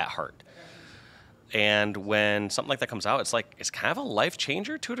at heart. And when something like that comes out, it's like, it's kind of a life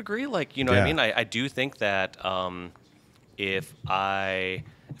changer to a degree. Like, you know what I mean? I do think that if I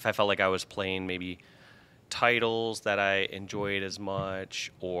felt like I was playing maybe titles that I enjoyed as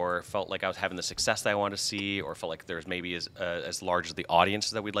much, or felt like I was having the success that I wanted to see, or felt like there's maybe as large as the audience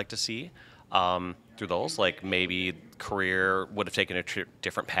that we'd like to see through those, like maybe career would have taken a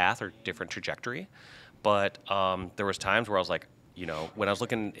different path or different trajectory. But there was times where I was like, you know, when I was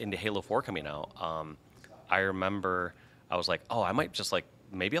looking into Halo 4 coming out, I remember I was like, oh, I might just like,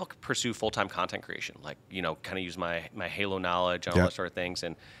 maybe I'll pursue full-time content creation, like, you know, kind of use my Halo knowledge and all that sort of things.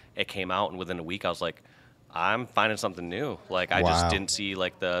 And it came out, and within a week I was like, I'm finding something new. Like, I just didn't see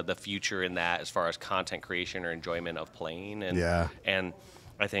like the future in that as far as content creation or enjoyment of playing. And and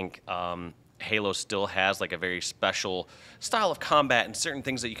I think Halo still has like a very special style of combat and certain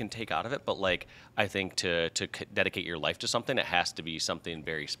things that you can take out of it. But like, I think to dedicate your life to something, it has to be something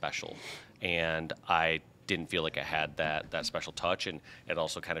very special. And I didn't feel like I had that special touch, and it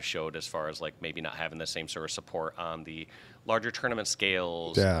also kind of showed as far as like maybe not having the same sort of support on the larger tournament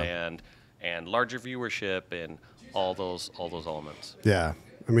scales and larger viewership and all those elements. Yeah,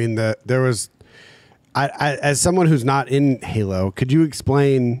 I mean there was, I as someone who's not in Halo, could you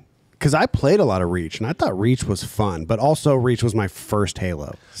explain? Because I played a lot of Reach, and I thought Reach was fun, but also Reach was my first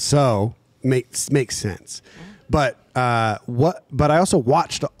Halo, so makes sense. But But I also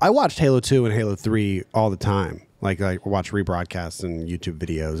watched Halo 2 and Halo 3 all the time. Like I watch rebroadcasts and YouTube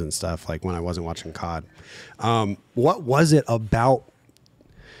videos and stuff. Like when I wasn't watching COD. What was it about?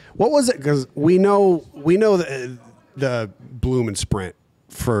 What was it? Because we know the bloom and sprint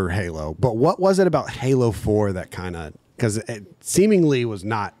for Halo, but what was it about Halo 4 that kind of, because it seemingly was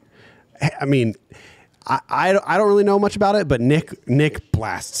not. I mean, I don't really know much about it, but Nick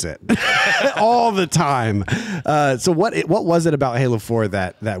blasts it all the time. So what was it about Halo 4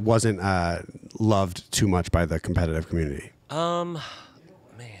 that wasn't loved too much by the competitive community? Man,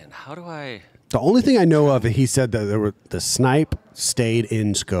 how do I? The only thing I know of, he said that the snipe stayed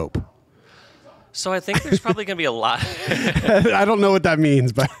in scope. So I think there's probably going to be a lot. I don't know what that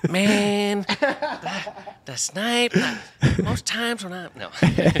means, but man, the snipe. Most times when no.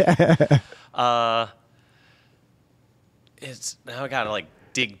 It's now I gotta like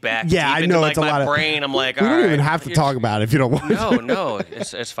dig back. Yeah, deep I into, know like, it's a my lot brain. I'm like, we all don't right, even have to talk about it if you don't want. No,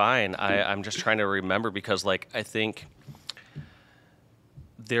 it's fine. I'm just trying to remember because like I think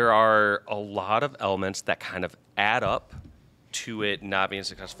there are a lot of elements that kind of add up to it not being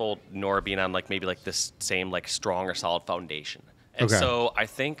successful, nor being on like maybe like this same like strong or solid foundation. And so I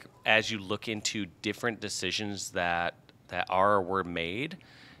think as you look into different decisions that are or were made,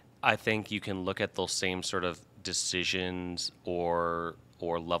 I think you can look at those same sort of decisions or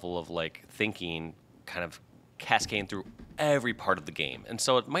level of like thinking kind of cascading through every part of the game. And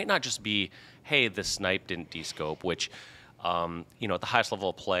so it might not just be, hey, the snipe didn't descope, which at the highest level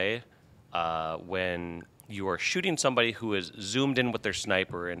of play, when you are shooting somebody who is zoomed in with their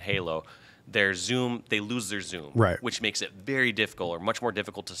sniper in Halo, they lose their zoom, right, which makes it very difficult or much more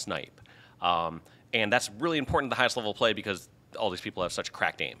difficult to snipe. And that's really important at the highest level of play because all these people have such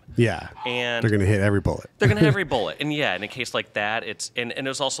cracked aim. Yeah, and they're going to hit every bullet. They're going to hit every bullet. And yeah, in a case like that, it's and it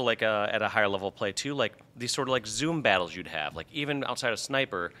was also like at a higher level of play too, like these sort of like zoom battles you'd have, like even outside of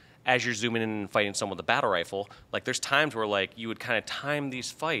sniper, as you're zooming in and fighting someone with a battle rifle, like there's times where like you would kind of time these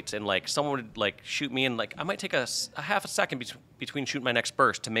fights and like someone would like shoot me and like I might take a half a second between shooting my next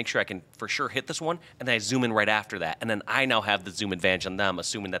burst to make sure I can for sure hit this one, and then I zoom in right after that, and then I now have the zoom advantage on them,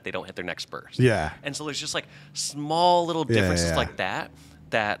 assuming that they don't hit their next burst. Yeah. And so there's just like small little differences like that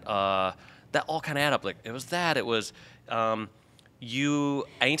all kind of add up. Like it was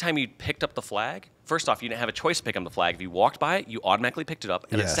anytime you picked up the flag, first off, you didn't have a choice to pick up the flag. If you walked by it, you automatically picked it up.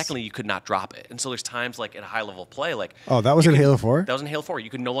 And then secondly, you could not drop it. And so there's times like in a high level play, like that was in Halo 4? That was in Halo 4. You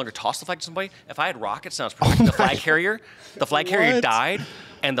could no longer toss the flag to somebody. If I had rockets and I was protecting the flag carrier died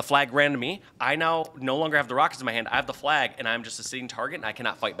and the flag ran to me, I now no longer have the rockets in my hand. I have the flag and I'm just a sitting target and I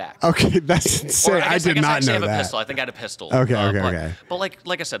cannot fight back. Okay, that's insane. I did not know have that. A pistol. I think I had a pistol. Okay. But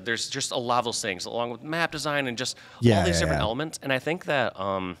like I said, there's just a lot of those things along with map design and just all these different elements. And I think that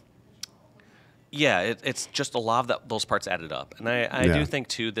it's just a lot of those parts added up. And I do think,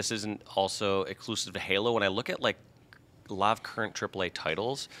 too, this isn't also exclusive to Halo. When I look at, like, a lot of current AAA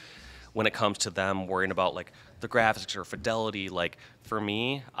titles, when it comes to them worrying about, like, the graphics or fidelity, like, for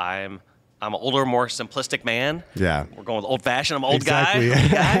me, I'm an older, more simplistic man. Yeah. We're going with old-fashioned. I'm an old Exactly.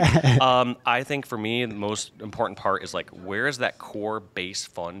 guy. I think, for me, the most important part is, like, where is that core base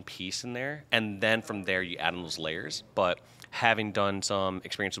fun piece in there? And then from there, you add in those layers. But having done some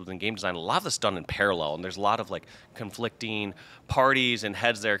experiences within game design, a lot of this done in parallel, and there's a lot of like conflicting parties and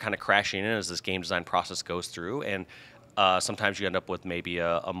heads that are kind of crashing in as this game design process goes through, and sometimes you end up with maybe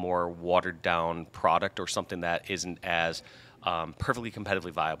a more watered down product or something that isn't as perfectly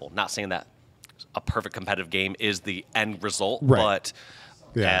competitively viable. Not saying that a perfect competitive game is the end result, but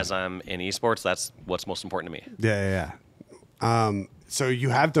as I'm in esports, that's what's most important to me. Yeah. So you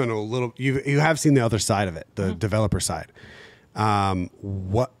have done a little. You have seen the other side of it, the developer side.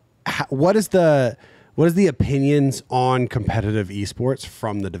 What is the opinions on competitive esports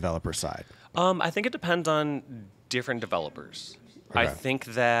from the developer side? I think it depends on different developers. Okay. I think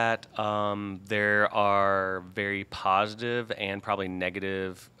that there are very positive and probably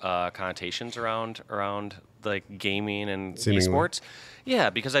negative connotations around like gaming and esports. Yeah,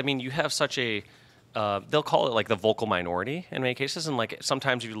 because I mean you have such a they'll call it like the vocal minority in many cases, and like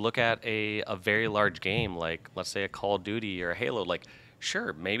sometimes if you look at a very large game like let's say a Call of Duty or a Halo, like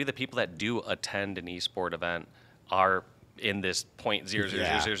sure maybe the people that do attend an esport event are in this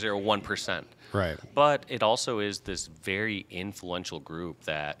 0.00001%, right? But it also is this very influential group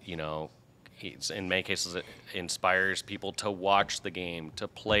that in many cases it inspires people to watch the game, to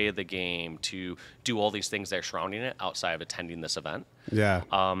play the game, to do all these things that are surrounding it outside of attending this event.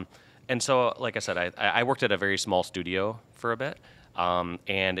 And so, like I said, I worked at a very small studio for a bit,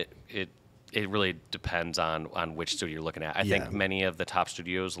 and it really depends on which studio you're looking at. I think many of the top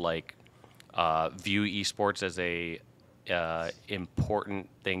studios view esports as a important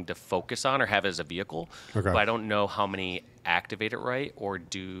thing to focus on or have as a vehicle, but I don't know how many activate it right or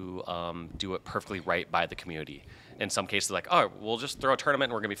do it perfectly right by the community. In some cases, like, oh, we'll just throw a tournament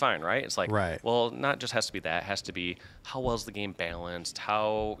and we're gonna be fine, right? It's like, well, not just has to be that. It has to be how well is the game balanced?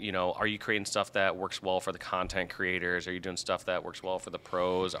 How are you creating stuff that works well for the content creators? Are you doing stuff that works well for the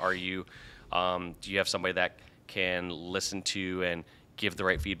pros? Are you do you have somebody that can listen to and give the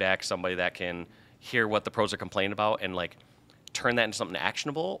right feedback? Somebody that can hear what the pros are complaining about and like turn that into something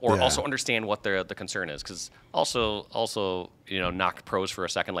actionable, or also understand what the concern is? Because also knock pros for a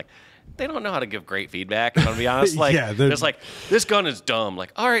second, like they don't know how to give great feedback. I'm gonna be honest. Like it's like this gun is dumb.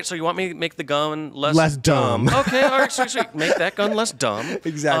 Like all right, so you want me to make the gun less dumb? Okay, all right, sweet. Make that gun less dumb.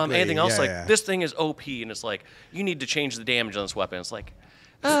 Exactly. Anything else this thing is OP, and it's like you need to change the damage on this weapon. It's like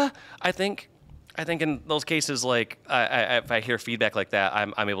I think in those cases, like if I hear feedback like that,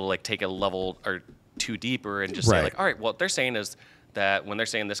 I'm able to like take a level or two deeper and just say like, all right, what they're saying is that when they're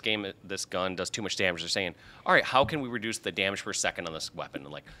saying this gun does too much damage, they're saying, all right, how can we reduce the damage per second on this weapon?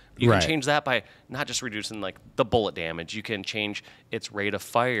 And like you can change that by not just reducing like the bullet damage. You can change its rate of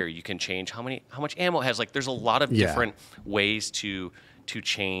fire. You can change how much ammo it has. Like there's a lot of different ways to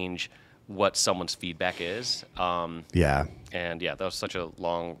change what someone's feedback is. And that was such a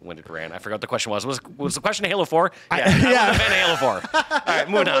long-winded rant. I forgot what the question was. Was the question Halo 4? Yeah, I wasn't a fan of Halo 4. All right,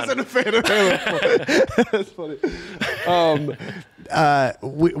 moving on. I wasn't a fan of Halo 4. That's funny.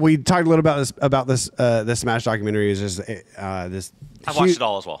 We talked a little about this Smash documentary. Is just this. I've watched it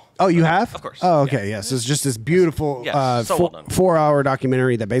all as well. Oh, you have? Of course. Oh, okay. Yes, so it's just this beautiful so well done. 4-hour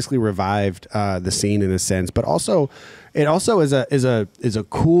documentary that basically revived the scene in a sense, but also it also is a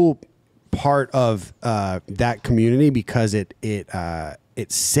cool part of that community because it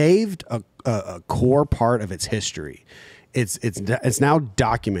saved a core part of its history. It's now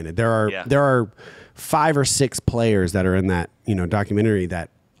documented. There are 5 or 6 players that are in that documentary that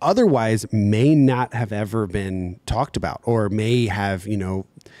otherwise may not have ever been talked about, or may have,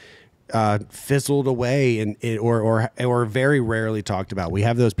 fizzled away or very rarely talked about. We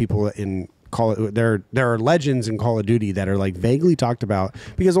have those people in there are legends in Call of Duty that are like vaguely talked about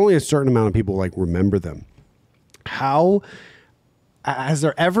because only a certain amount of people like remember them. How has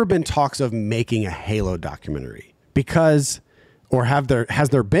there ever been talks of making a Halo documentary? Has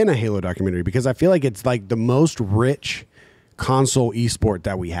there been a Halo documentary? Because I feel like it's like the most rich console esport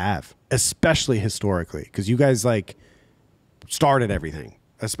that we have, especially historically, because you guys like started everything,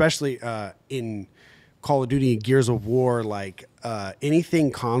 especially in Call of Duty, Gears of War, like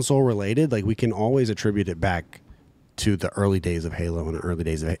anything console related, like we can always attribute it back to the early days of Halo and the early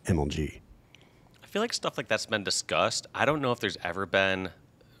days of MLG. I feel like stuff like that's been discussed. I don't know if there's ever been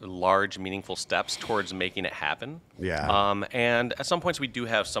large, meaningful steps towards making it happen. Yeah. And at some points, we do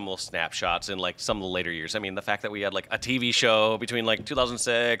have some little snapshots in like some of the later years. I mean, the fact that we had like a TV show between like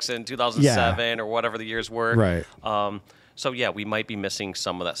 2006 and 2007 or whatever the years were. Right. So yeah, we might be missing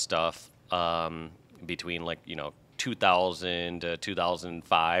some of that stuff between like 2000 to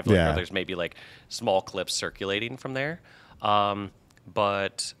 2005. Like, where there's maybe like small clips circulating from there. I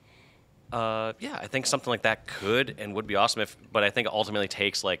think something like that could and would be awesome but I think it ultimately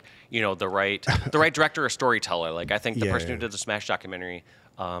takes like, the right director or storyteller. Like I think the person who did the Smash documentary,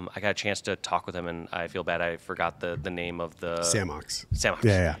 I got a chance to talk with him and I feel bad I forgot the name of the Samox.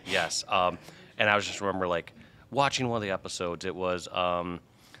 Yeah. Yes. And I was just remember like watching one of the episodes. It was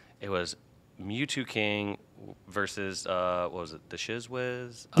Mewtwo King versus what was it, the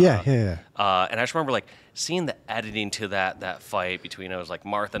Shizwiz? Yeah. And I just remember like seeing the editing to that fight between it was like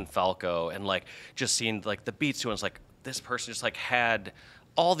Marth and Falco, and like just seeing like the beats to it. It's like this person just like had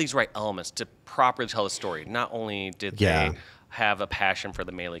all these right elements to properly tell the story. Not only did they have a passion for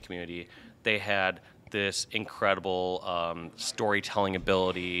the Melee community, they had this incredible storytelling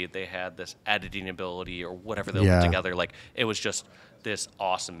ability. They had this editing ability or whatever they put together. Like it was just this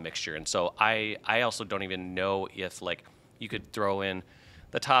awesome mixture. And so I also don't even know if like you could throw in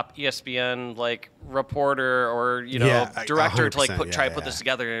the top ESPN like reporter or director to like try to put this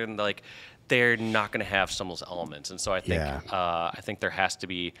together, and like they're not going to have some of those elements. And so I think there has to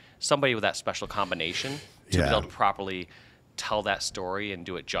be somebody with that special combination to be able to properly tell that story and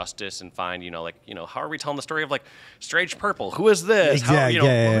do it justice and find, how are we telling the story of like Strange Purple? Who is this?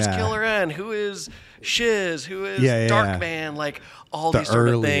 Who's Killer N? Who is Shiz? Who is Darkman? Like all these sort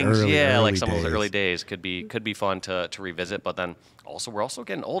of things. Like some of those early days could be fun to revisit. But then also we're also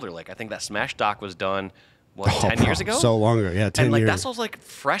getting older. Like I think that Smash doc was done 10 years ago? So long ago, 10 years. And like that's all like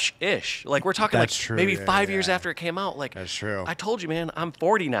fresh-ish. Like we're talking maybe 5 years after it came out. Like that's true. I told you, man, I'm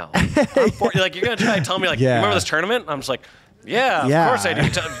 40 now. I'm 40. Like you're gonna try to tell me like, you remember this tournament? I'm just like, yeah, of course I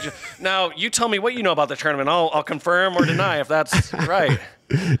do. Now you tell me what you know about the tournament. I'll confirm or deny if that's right.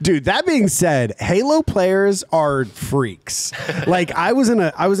 Dude, that being said, Halo players are freaks. Like I was in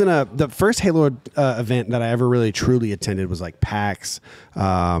the first Halo event that I ever really truly attended was like PAX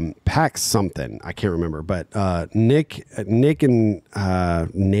something. I can't remember, but Nick and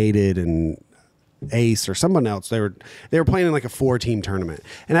Naded and Ace or someone else, they were playing in like a 4-team tournament.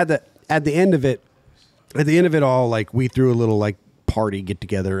 And at the end of it all, like we threw a little like party get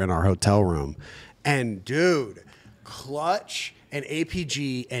together in our hotel room. And dude, Clutch and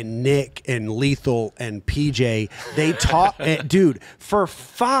APG and Nick and Lethal and PJ, they talked, dude, for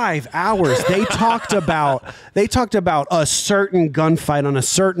 5 hours. They talked about a certain gunfight on a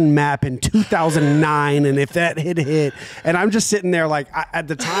certain map in 2009, and if that hit. And I'm just sitting there like, at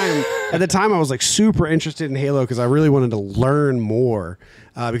the time I was like super interested in Halo because I really wanted to learn more.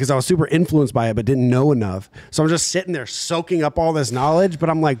 Because I was super influenced by it, but didn't know enough. So I'm just sitting there soaking up all this knowledge. But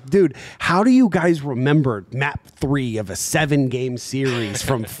I'm like, dude, how do you guys remember map 3 of a 7-game series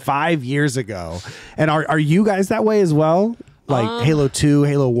from 5 years ago? And are you guys that way as well? Like Halo 2,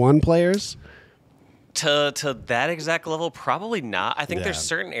 Halo 1 players? To that exact level, probably not. I think there's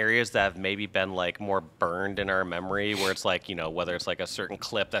certain areas that have maybe been like more burned in our memory where it's like, whether it's like a certain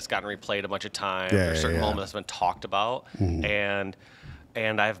clip that's gotten replayed a bunch of times or a certain moment that's been talked about. Mm-hmm.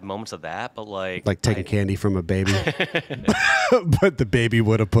 And I have moments of that, but like taking candy from a baby, but the baby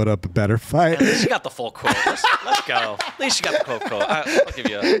would have put up a better fight. At least you got the full quote. Let's go. At least you got the quote. I'll give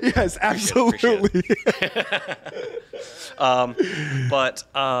you a yes, absolutely. I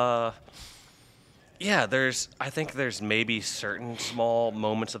think there's maybe certain small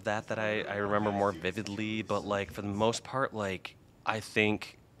moments of that I remember more vividly, but like for the most part, like I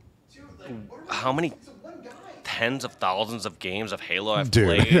think how many tens of thousands of games of Halo I've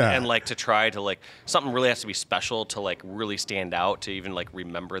played, and like to try to like something really has to be special to like really stand out to even like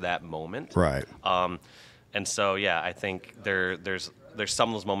remember that moment, right? And so I think there's there's some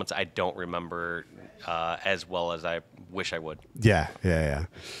of those moments I don't remember as well as I wish I would. Yeah.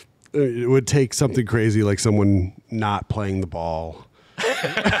 It would take something crazy like someone not playing the ball.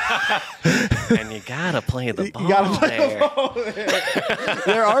 And you gotta play the ball. You gotta play the ball there.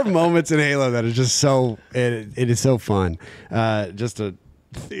 There are moments in Halo that are just so it is so fun.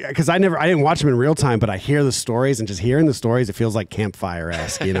 Because I didn't watch them in real time, but I hear the stories, and just hearing the stories, it feels like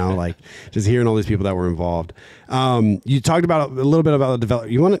campfire-esque, like just hearing all these people that were involved. You talked about a little bit about the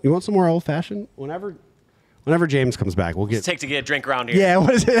development. You want some more old fashioned? Whenever James comes back, we'll get. What's it take to get a drink around here? Yeah,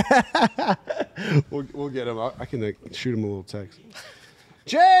 what is it? we'll get him. I can shoot him a little text.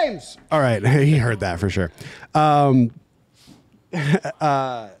 James. All right, he heard that for sure. You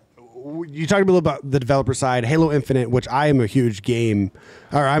talked a little about the developer side, Halo Infinite, which I am a huge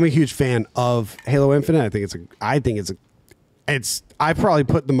fan of Halo Infinite. I probably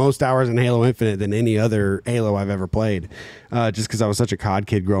put the most hours in Halo Infinite than any other Halo I've ever played, just because I was such a COD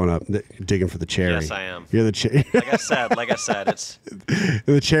kid growing up, digging for the cherry. Yes, I am. You're the cherry. Like I said, it's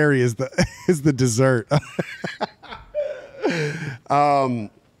the cherry is the dessert.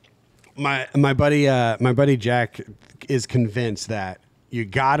 My buddy Jack is convinced that you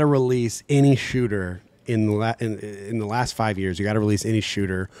got to release any shooter in the last 5 years. You got to release any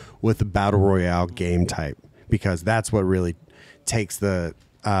shooter with the battle royale game type, because that's what really takes the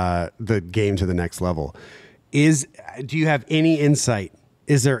game to the next level. Do you have any insight?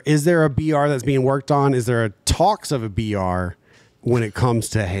 Is there a BR that's being worked on? Is there talks of a BR when it comes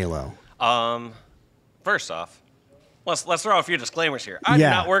to Halo? First off, let's throw out a few disclaimers here. I do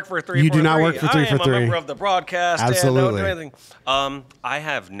not work for 343. You do not work for 343. I am a member of the broadcast. Absolutely. And don't do anything. I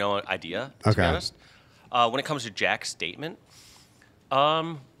have no idea, to be honest. When it comes to Jack's statement,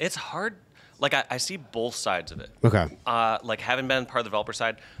 it's hard. Like, I see both sides of it. Okay. Like, having been part of the developer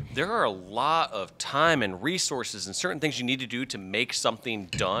side, there are a lot of time and resources and certain things you need to do to make something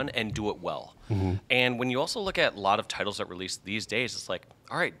done and do it well. Mm-hmm. And when you also look at a lot of titles that release these days, it's like,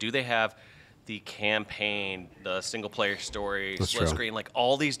 all right, do they have the campaign, the single-player story, split screen, like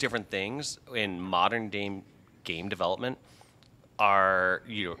all these different things in modern game development are,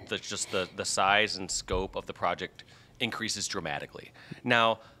 just the size and scope of the project increases dramatically.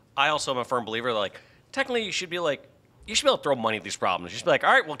 Now, I also am a firm believer that, like, technically you should be able to throw money at these problems. You should be like,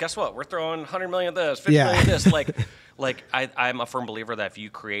 all right, well, guess what? We're throwing 100 million at this, 50 million at this. Like I'm a firm believer that if you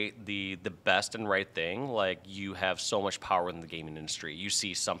create the best and right thing, like, you have so much power in the gaming industry. You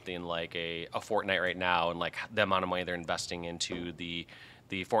see something like a Fortnite right now, and like the amount of money they're investing into the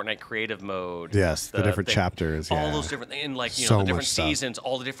Fortnite creative mode. Yes, the different chapters. All those different things, and like, so the different seasons,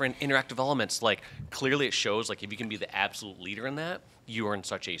 all the different interactive elements. Like, clearly it shows, like, if you can be the absolute leader in that, you are in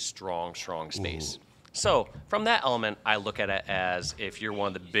such a strong space. Ooh. So from that element, I look at it as, if you're one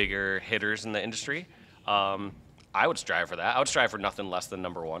of the bigger hitters in the industry, I would strive for that. I would strive for nothing less than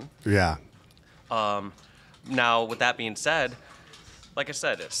number one. Yeah. Now, with that being said, like I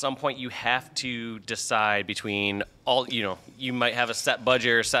said, at some point you have to decide between all, you might have a set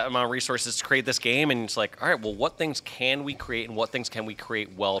budget or a set amount of resources to create this game, and it's like, all right, well, what things can we create and what things can we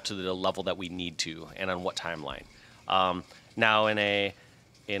create well to the level that we need to, and on what timeline? Now, in a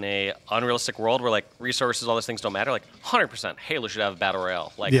unrealistic world where, like, resources, all those things don't matter, like, 100% Halo should have a battle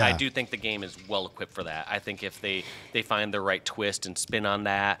royale. Like, I do think the game is well equipped for that. I think if they find the right twist and spin on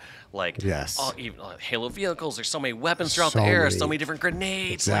that, like, even Halo vehicles, there's so many weapons throughout the air, so many different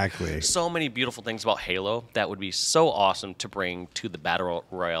grenades. Exactly. Like, so many beautiful things about Halo that would be so awesome to bring to the battle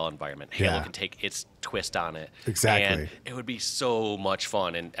royale environment. Halo can take its twist on it. Exactly. And it would be so much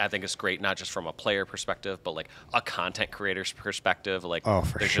fun. And I think it's great, not just from a player perspective, but like a content creator's perspective. Like,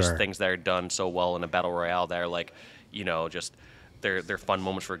 there's just things that are done so well in a battle royale that are like, just they're fun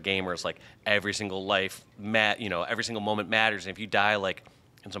moments for gamers. Like, every single every single moment matters. And if you die, like,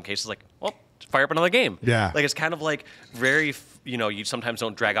 in some cases, like, well, fire up another game. Yeah. Like, it's kind of like very, you sometimes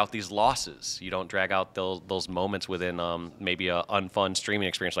don't drag out these losses. You don't drag out those moments within maybe a unfun streaming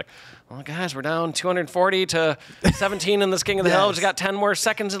experience. Like, oh, guys, we're down 240 to 17 in this King of the Hill. We just got 10 more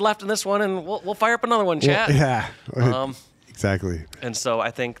seconds left in this one, and we'll fire up another one, chat. Yeah. Exactly. And so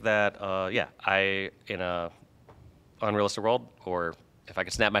I think that, in a unrealistic world, or if I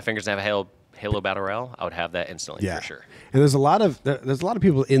could snap my fingers and have a Halo Battle Royale, I would have that instantly, for sure. And there's a lot of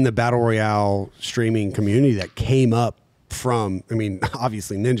people in the Battle Royale streaming community that came up from,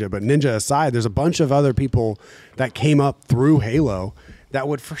 obviously Ninja, but Ninja aside, there's a bunch of other people that came up through Halo that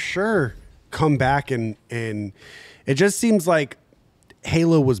would for sure come back, and it just seems like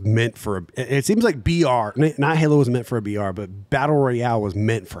Halo was meant for, it seems like not Halo was meant for a BR, but Battle Royale was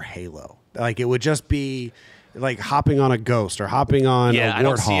meant for Halo. Like, it would just be like hopping on a Ghost or hopping on a Warthog. I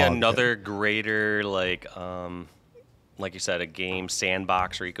don't see another greater, like like you said, a game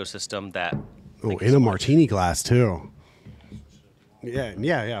sandbox or ecosystem that. Oh, in a martini glass too. Yeah.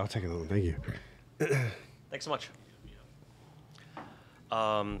 I'll take another one. Thank you. Thanks so much.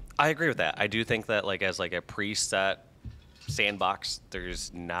 I agree with that. I do think that like as like a preset sandbox,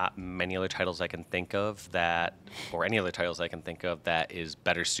 there's not many other titles I can think of that, or any other titles I can think of that is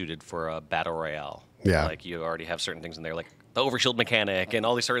better suited for a battle royale. Yeah. Like you already have certain things in there, like the overshield mechanic and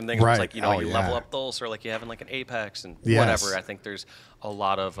all these certain things. Right. It's like, you know, you yeah. level up those, or like you have in like an Apex and Yes. whatever. I think there's a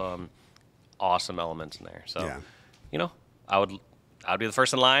lot of awesome elements in there. So, Yeah. you know, I'd be the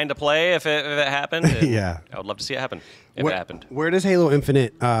first in line to play if it happened. and Yeah. I would love to see it happen if it happened. Where does Halo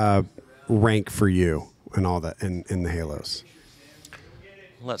Infinite rank for you and all that in the Halos?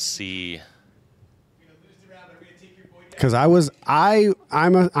 Let's see. Because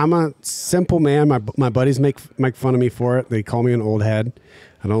I'm a simple man. My buddies make fun of me for it. They call me an old head.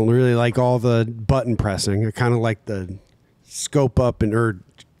 I don't really like all the button pressing. I kind of like the scope up or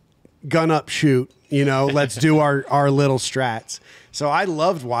gun up, shoot. You know, let's do our little strats. So I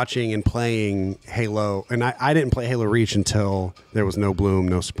loved watching and playing Halo, and I didn't play Halo Reach until there was no bloom,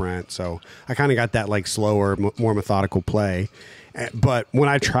 no sprint. So I kind of got that like slower, more methodical play. But when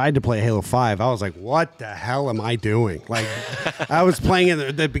I tried to play Halo 5, I was like, what the hell am I doing? Like, I was playing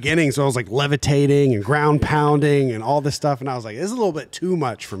at the beginning, so I was like levitating and ground pounding and all this stuff. And I was like, this is a little bit too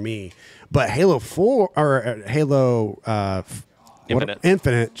much for me. But Halo 4 or Halo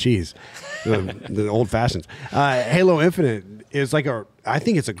Infinite, geez, the old fashions. Halo Infinite is like I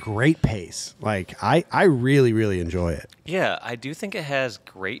think it's a great pace. Like, I really, really enjoy it. Yeah, I do think it has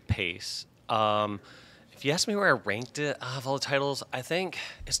great pace. If you ask me where I ranked it of all the titles, I think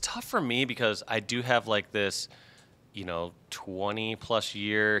it's tough for me because I do have like this, 20+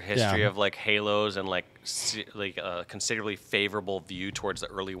 year history of like Halos and like a considerably favorable view towards the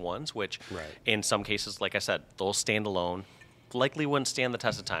early ones, which in some cases, like I said, those stand alone likely wouldn't stand the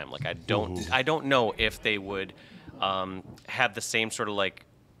test of time. Like I don't know if they would have the same sort of like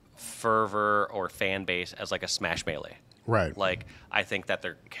fervor or fan base as like a Smash Melee. Right. Like I think that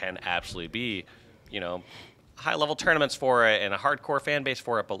there can absolutely be high-level tournaments for it and a hardcore fan base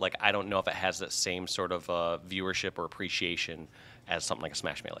for it, but like I don't know if it has that same sort of viewership or appreciation as something like a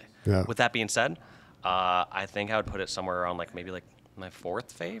Smash Melee. Yeah. With that being said, I think I would put it somewhere around like maybe like my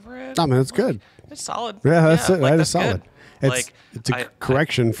fourth favorite. I mean, it's good. It's solid. Yeah, that's it. Like, That is that's solid. good. It's a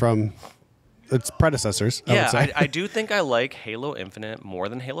correction from its predecessors. I do think I like Halo Infinite more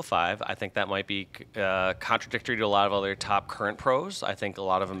than Halo 5. I think that might be contradictory to a lot of other top current pros. I think a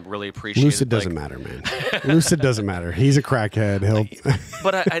lot of them really appreciate Lucid doesn't matter, man. Lucid doesn't matter. He's a crackhead.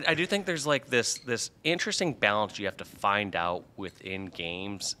 But I do think there's like this interesting balance you have to find out within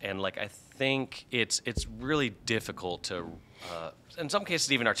games, and like I think it's really difficult to in some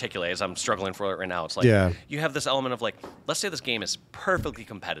cases even articulate, as I'm struggling for it right now. It's like you have this element of like, let's say this game is perfectly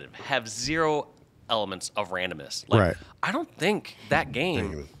competitive, have zero elements of randomness. Like I don't think that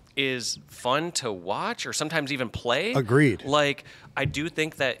game is fun to watch or sometimes even play. Agreed. Like I do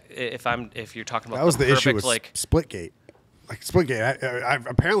think that if you're talking about that was the issue with like Splitgate. Like Splitgate, I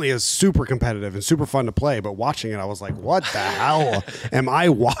apparently is super competitive and super fun to play, but watching it, I was like, what the hell am I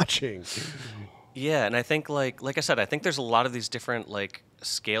watching? Yeah, and I think like I said, I think there's a lot of these different like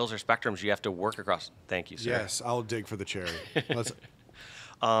scales or spectrums you have to work across. Thank you, sir. Yes, I'll dig for the cherry.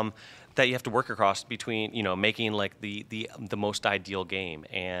 That you have to work across between making like the most ideal game.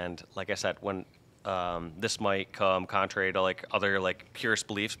 And like I said, when this might come contrary to like other like purist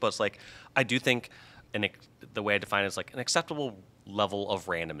beliefs, but it's like I do think the way I define it is like an acceptable level of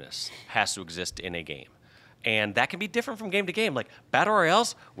randomness has to exist in a game. And that can be different from game to game. Like Battle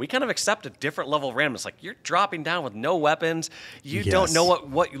Royales, we kind of accept a different level of randomness. Like you're dropping down with no weapons. You don't know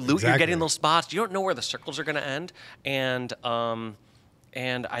what loot you're getting in those spots. You don't know where the circles are going to end. And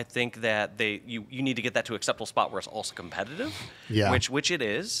I think that you need to get that to an acceptable spot where it's also competitive. Yeah. Which it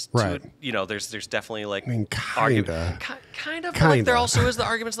is. Right. There's definitely like kind of. Like there also is the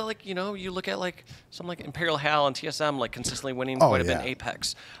arguments that like you look at like something like Imperial Hal and TSM like consistently winning quite a bit in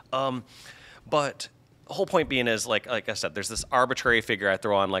Apex. But the whole point being is like I said, there's this arbitrary figure I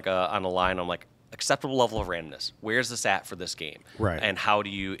throw on like on a line. I'm like acceptable level of randomness. Where's this at for this game? Right. And how do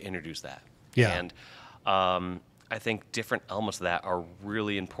you introduce that? Yeah. And I think different elements of that are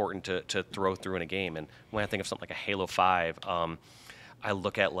really important to throw through in a game. And when I think of something like a Halo 5, I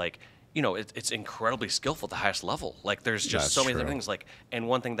look at like it's incredibly skillful at the highest level. Like there's just so many different things. Like, and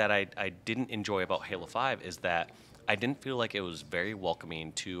one thing that I didn't enjoy about Halo 5 is that I didn't feel like it was very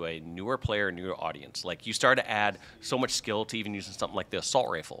welcoming to a newer player, newer audience. Like you start to add so much skill to even using something like the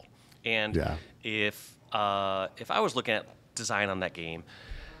assault rifle. And if I was looking at design on that game,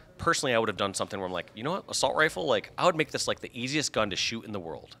 personally, I would have done something where I'm like, you know what, assault rifle, like I would make this like the easiest gun to shoot in the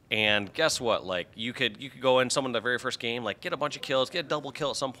world. And guess what? Like you could go in someone the very first game, like get a bunch of kills, get a double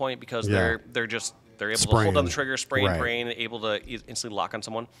kill at some point because they're able to hold down the trigger, spray and pray, and able to instantly lock on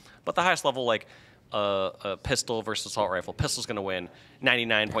someone. But the highest level, like a pistol versus assault rifle, pistol's going to win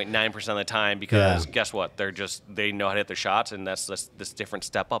 99.9% of the time because guess what? They know how to hit their shots, and that's this different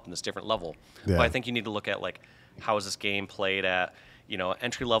step up and this different level. But I think you need to look at like how is this game played at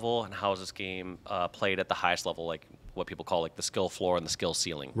entry level, and how is this game played at the highest level, like what people call like the skill floor and the skill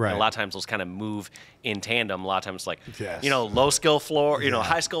ceiling. Right. And a lot of times those kind of move in tandem. A lot of times like low skill floor,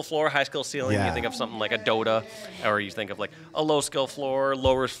 high skill floor, high skill ceiling. You think of something like a Dota, or you think of like a low skill floor,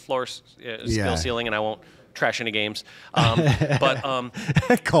 lower floor skill ceiling, and I won't trash any games. But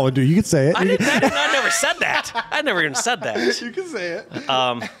Call of Duty, you can say it. I never said that. I never even said that. You can say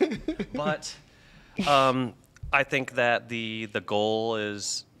it. But I think that the goal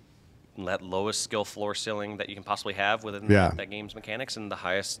is that lowest skill floor ceiling that you can possibly have within that game's mechanics, and the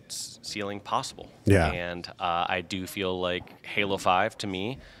highest ceiling possible. Yeah. And I do feel like Halo 5 to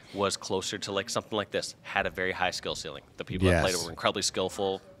me was closer to like something like this. Had a very high skill ceiling. The people that played it were incredibly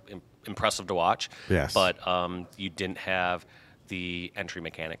skillful, impressive to watch. Yes. But you didn't have the entry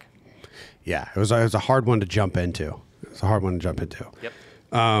mechanic. Yeah, it was a hard one to jump into. Yep.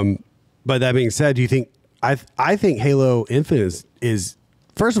 But that being said, do you think I think Halo Infinite is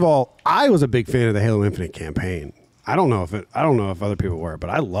first of all, I was a big fan of the Halo Infinite campaign. I don't know if other people were, but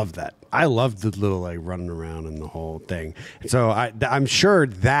I loved that. I loved the little like running around and the whole thing. And so I'm sure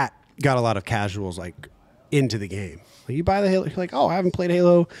that got a lot of casuals like into the game. Like you buy the Halo, you're like, oh, I haven't played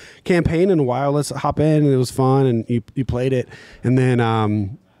Halo campaign in a while. Let's hop in, and it was fun, and you played it, and then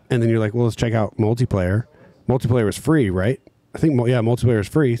you're like, well, let's check out multiplayer. Multiplayer was free, right? I think multiplayer is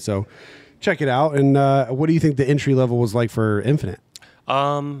free, so check it out. And what do you think the entry level was like for Infinite?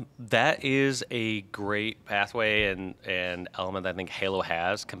 That is a great pathway and element that I think Halo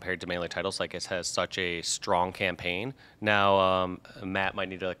has compared to many other titles. Like it has such a strong campaign. Now, Matt might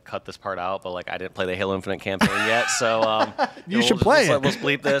need to cut this part out, but like I didn't play the Halo Infinite campaign yet, so you should play it. Let's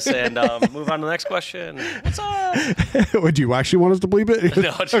bleep this and move on to the next question. What's up? Would you actually want us to bleep it?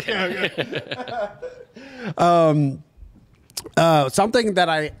 No, just kidding. Something that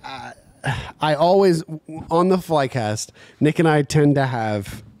I always, on the Flycast, Nick and I tend to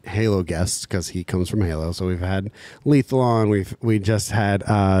have Halo guests because he comes from Halo. So we've had Lethal on. We just had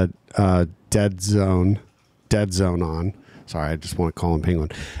Dead Zone on. Sorry, I just want to call him Penguin.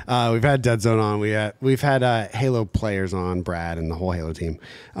 We've had Dead Zone on. We've had Halo players on, Brad and the whole Halo team.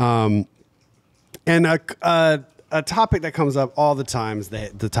 And a topic that comes up all the time is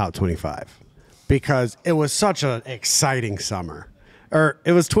the top 25 because it was such an exciting summer. Or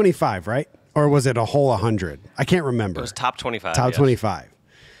it was 25, right? Or was it a whole 100? I can't remember. It was top 25. Top 25.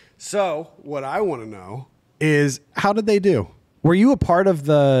 So what I want to know is how did they do? Were you a part of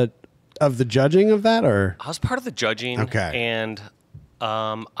the judging of that, or? I was part of the judging. Okay. And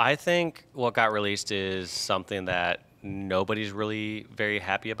I think what got released is something that nobody's really very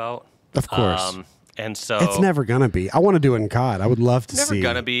happy about. Of course. And so it's never gonna be. I want to do it in COD. I would love to see.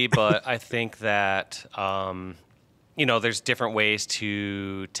 Never gonna be, but I think that. There's different ways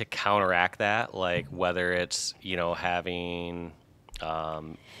to counteract that, like whether it's, having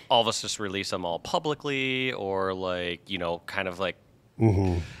all of us just release them all publicly or like, kind of like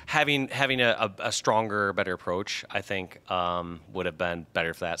having a stronger, better approach, I think would have been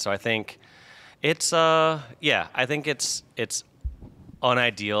better for that. So I think it's, I think it's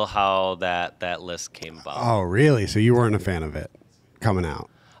unideal how that list came about. Oh, really? So you weren't a fan of it coming out?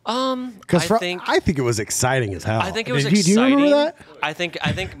 Because I think it was exciting as hell. I think it was exciting. Do you remember that? I think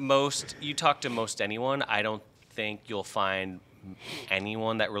you talk to most anyone, I don't think you'll find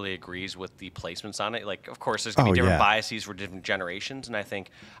anyone that really agrees with the placements on it. Like, of course, there's gonna be different biases for different generations, and I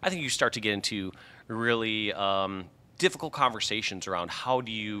think you start to get into really difficult conversations around how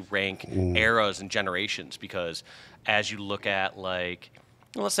do you rank eras and generations, because as you look at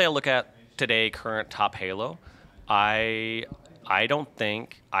let's say I look at today current top Halo, I don't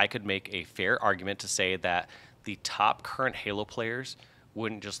think I could make a fair argument to say that the top current Halo players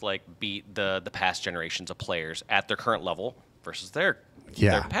wouldn't just beat the past generations of players at their current level versus their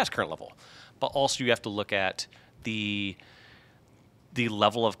past current level. But also you have to look at the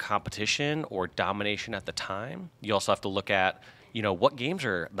level of competition or domination at the time. You also have to look at, what games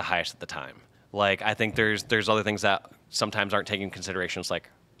are the highest at the time. Like, I think there's other things that sometimes aren't taken into consideration. It's like,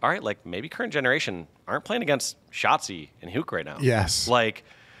 all right, maybe current generation aren't playing against Shotzi and Hook right now. Yes. Like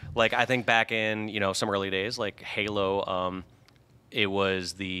I think back in, some early days, like Halo, it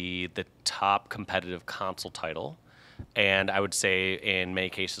was the top competitive console title. and I would say in many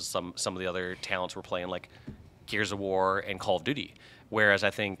cases some of the other talents were playing like Gears of War and Call of Duty. Whereas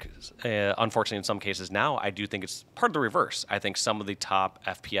I think, unfortunately, in some cases now, I do think it's part of the reverse. I think some of the top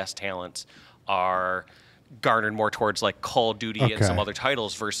FPS talents are garnered more towards like Call of Duty and some other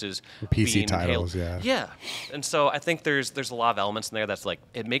titles versus PC being titles. Halo. Yeah, and so I think there's a lot of elements in there that's like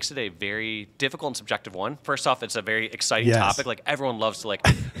it makes it a very difficult and subjective one. First off, it's a very exciting topic. Like everyone loves to like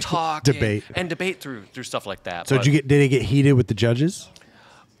talk debate and debate through stuff like that. So did it get heated with the judges?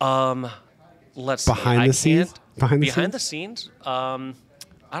 Let's behind the scenes. Behind the scenes. I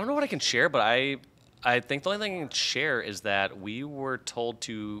don't know what I can share, but I think the only thing I can share is that we were told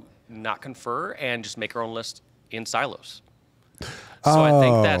to not confer and just make our own list in silos. So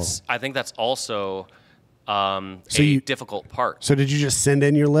I think that's also difficult part. So did you just send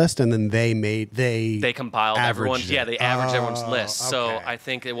in your list and then they compiled everyone's they averaged everyone's list. Okay. So I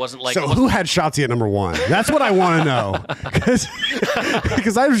think it wasn't like who had Shotzi at number 1? That's what I want to know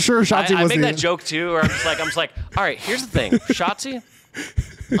because I'm sure Shotzi I was make that joke too, where I'm just like, all right, here's the thing, Shotzi.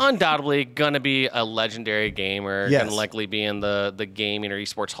 Undoubtedly gonna be a legendary gamer, gonna likely be in the gaming or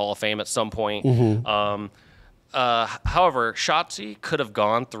esports Hall of Fame at some point. However, Shotzi could have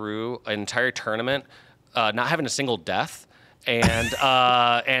gone through an entire tournament not having a single death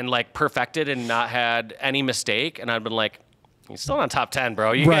and like perfected and not had any mistake, and I'd been like, you're still not top 10,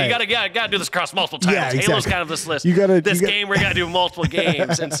 bro. You gotta do this across multiple titles. Yeah, exactly. Halo's kind of this list. Game where you gotta do multiple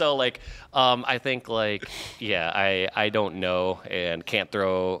games. And so like I think like I don't know and can't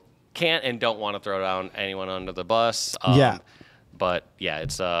and don't want to throw down anyone under the bus. But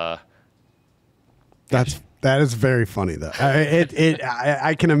it's that is very funny though.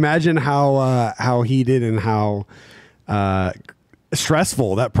 I can imagine how heated and how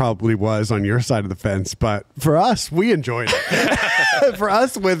stressful that probably was on your side of the fence, but for us, we enjoyed it. For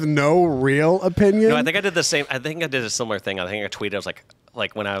us, with no real opinion. No, I think I did the same. I think I did a similar thing. I think I tweeted. I was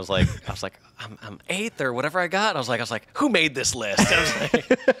like when I was like I'm 8th or whatever I got. I was like, who made this list? I was like,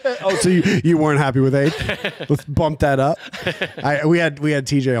 so you weren't happy with 8th? Let's bump that up. We had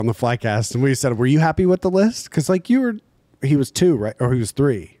TJ on the Flycast, and we said, were you happy with the list? Because like he was 2, right? Or he was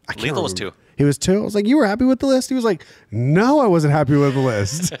 3. Lethal was 2. He was 2. I was like, you were happy with the list? He was like, no, I wasn't happy with the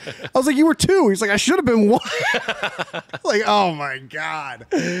list. I was like, you were 2. He's like, I should have been 1. Like, oh my God.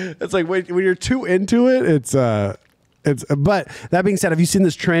 It's like when you're too into it, it's but that being said, have you seen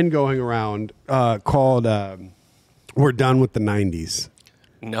this trend going around called we're done with the 90s?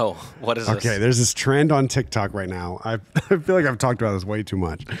 No. What is this? Okay, there's this trend on TikTok right now. I feel like I've talked about this way too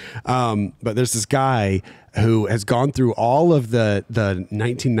much. But there's this guy who has gone through all of the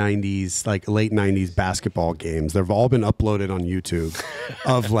 1990s, like late 90s basketball games. They've all been uploaded on YouTube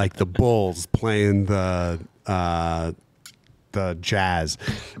of like the Bulls playing the Jazz,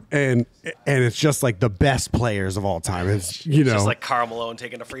 and it's just like the best players of all time. It's just like Karl Malone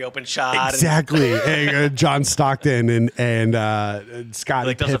taking a free open shot. Exactly. and John Stockton and Scottie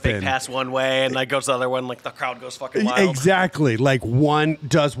like does Pippen. a fake pass one way and like goes the other one, like the crowd goes fucking wild. Exactly. Like one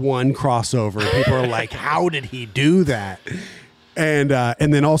crossover. People are like, how did he do that? And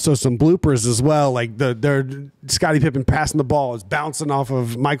then also some bloopers as well, like they're Scottie Pippen passing the ball is bouncing off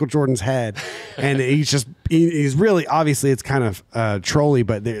of Michael Jordan's head, and he's really, obviously it's kind of trolly,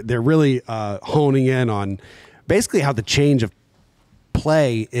 but they're really honing in on basically how the change of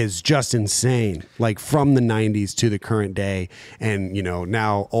play is just insane, like from the 90s to the current day, and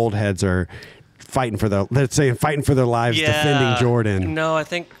now old heads are fighting for their lives, defending Jordan. No, I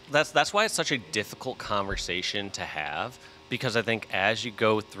think that's why it's such a difficult conversation to have. Because I think as you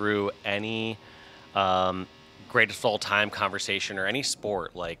go through any greatest of all time conversation or any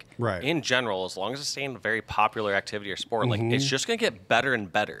sport, like in general, as long as it's staying a very popular activity or sport, like it's just going to get better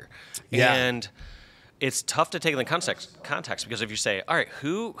and better. Yeah. And it's tough to take in the context because if you say, all right,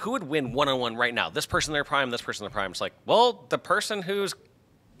 who would win one-on-one right now? This person in their prime, this person in their prime. It's like, well, the person who's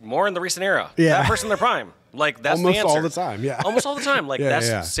more in the recent era. Yeah. That person in their prime. Like that's almost the answer. all the time. Yeah. Almost all the time. Like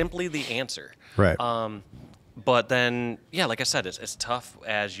that's simply the answer. Right. But then, like I said, it's tough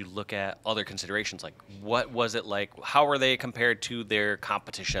as you look at other considerations. Like, what was it like? How were they compared to their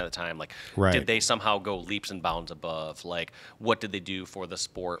competition at the time? Like, did they somehow go leaps and bounds above? Like, what did they do for the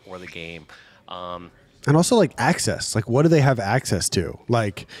sport or the game? And also, like, access. Like, what do they have access to?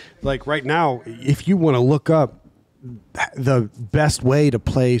 Like right now, if you want to look up the best way to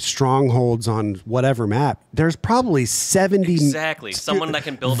play strongholds on whatever map, there's probably 70 someone that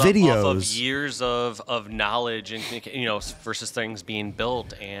can build videos up off of years of knowledge and versus things being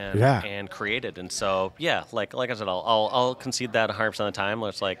built and created. And so like I said, I'll concede that 100% of the time.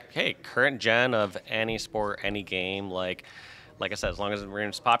 It's like, hey, current gen of any sport, any game, like like I said, as long as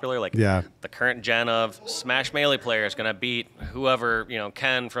it's popular, like Yeah. the current gen of Smash Melee player is going to beat whoever,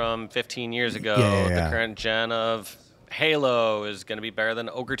 Ken from 15 years ago. Yeah. The current gen of Halo is going to be better than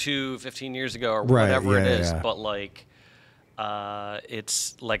Ogre 2 15 years ago or Right, whatever it yeah, is. yeah. But like,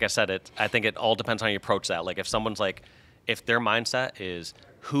 it's like I said, I think it all depends on how you approach that. Like if someone's like, if their mindset is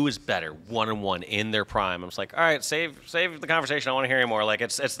who is better one-on-one in their prime, I'm just like, all right, save the conversation. I don't want to hear anymore. Like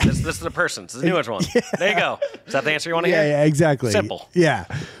it's this is the person. It's the newest one. Yeah. There you go. Is that the answer you want to hear? Yeah, exactly. Simple. Yeah.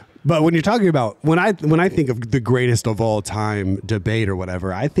 But when you're talking about when I think of the greatest of all time debate or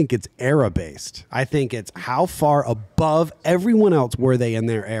whatever, I think it's era based. I think it's how far above everyone else were they in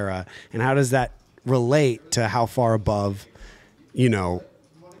their era, and how does that relate to how far above,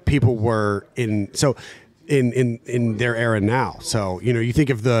 people were in their era now. So you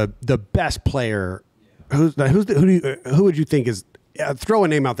think of the best player, who would you think is throw a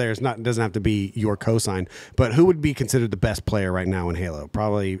name out there? Doesn't have to be your cosign, but who would be considered the best player right now in Halo?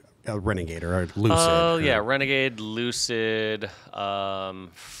 Probably a Renegade or a Lucid. Oh yeah, Renegade, Lucid,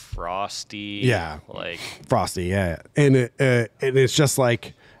 Frosty. Yeah, like Frosty. Yeah, and it's just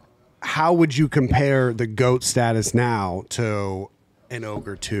like, how would you compare the GOAT status now to an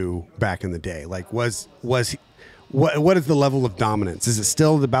Ogre 2 back in the day? Like, what is the level of dominance? Is it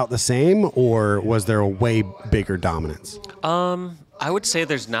still about the same, or was there a way bigger dominance? I would say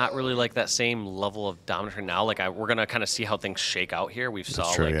there's not really like that same level of dominance right now. Like we're gonna kind of see how things shake out here. We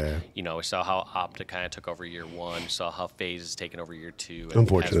saw true, we saw how Optic kind of took over year 1. Saw how FaZe has taken over year 2. And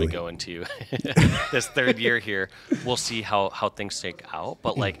Unfortunately, as we go into this third year here, we'll see how things shake out.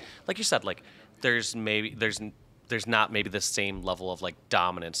 But like you said, like there's not maybe the same level of like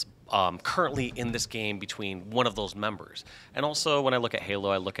dominance currently in this game between one of those members. And also when I look at Halo,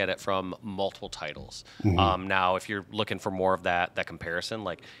 I look at it from multiple titles. Now, if you're looking for more of that comparison,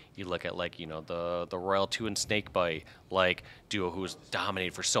 like you look at like, the Royal 2 and Snakebite, like duo who was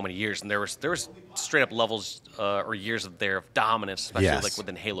dominated for so many years. And there was straight up levels or years of dominance, especially like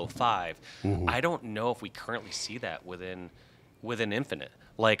within Halo 5. I don't know if we currently see that within Infinite.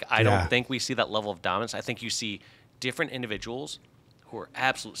 Like, I don't think we see that level of dominance. I think you see different individuals who are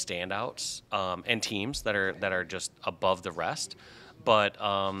absolute standouts and teams that are just above the rest. But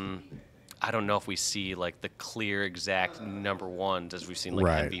I don't know if we see like the clear exact number ones as we've seen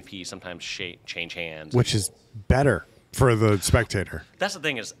like MVP sometimes change hands. Which is better for the spectator. That's the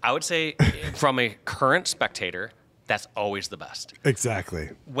thing is, I would say from a current spectator, that's always the best.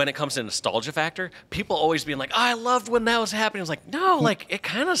 Exactly. When it comes to nostalgia factor, people always being like, I loved when that was happening. It's like, no, like it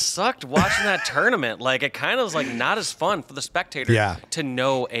kind of sucked watching that tournament. Like it kind of was like not as fun for the spectator to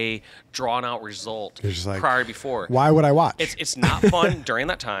know a drawn out result like, prior before. Why would I watch? It's not fun during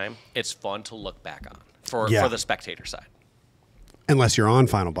that time. It's fun to look back on for the spectator side. Unless you're on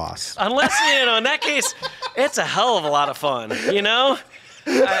Final Boss. Unless, in that case, it's a hell of a lot of fun,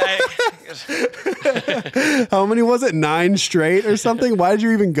 How many was it? 9 straight or something? Why did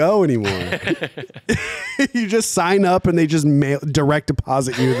you even go anymore? You just sign up and they just direct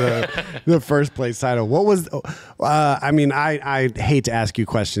deposit you the first place title. What was? I hate to ask you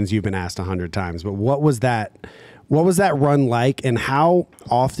questions you've been asked 100 times, but what was that? What was that run like, and how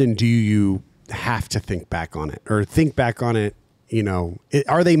often do you have to think back on it, or think back on it?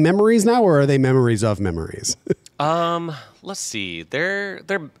 Are they memories now, or are they memories of memories? Let's see. They're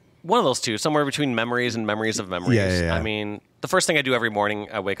one of those two, somewhere between memories and memories of memories. Yeah. I mean, the first thing I do every morning,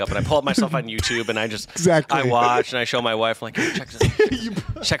 I wake up and I pull up myself on YouTube and I just Exactly. I watch and I show my wife, I'm like, hey, check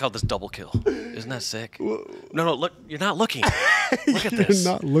this. Check out this double kill. Isn't that sick? No, look, you're not looking. Look at this.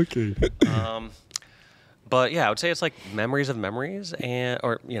 You're not looking. But yeah, I would say it's like memories of memories,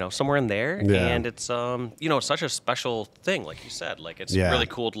 or somewhere in there, and it's it's such a special thing, like you said. Like it's really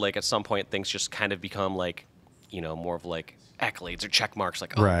cool to like at some point things just kind of become like, more of like accolades or check marks,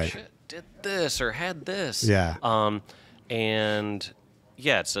 like shit, did this or had this. Yeah. And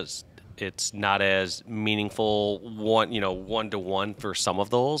yeah, it's not as meaningful one to one for some of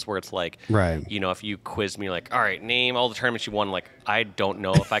those where it's like, if you quiz me like, all right, name all the tournaments you won, like I don't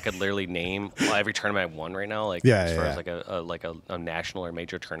know if I could literally name every tournament I won right now, like as far as like a national or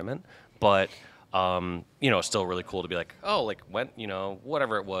major tournament, but it's still really cool to be like, oh, like when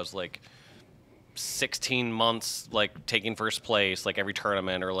whatever it was, like 16 months like taking first place like every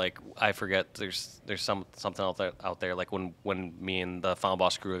tournament, or like I forget there's something out there like when me and the Final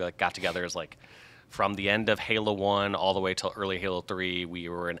Boss crew like got together, is like from the end of Halo 1 all the way till early Halo 3 we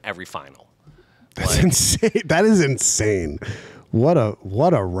were in every final. That's insane. That is insane. What a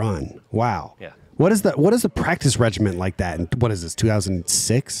run. Wow. Yeah. What is the practice regimen like that? And what is this,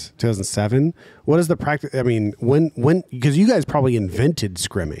 2006, 2007? What is the practice? I mean, when because you guys probably invented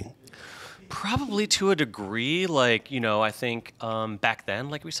scrimming. Probably to a degree, like, I think back then,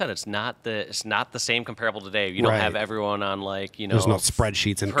 like we said, it's not the same comparable today. You don't have everyone on like, There's no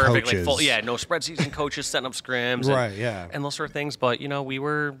spreadsheets and perfect, coaches. Like, no spreadsheets and coaches setting up scrims. Right, and those sort of things. But, we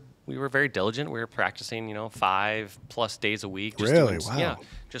were very diligent. We were practicing, 5+ days a week. Just really? Doing, wow. Yeah,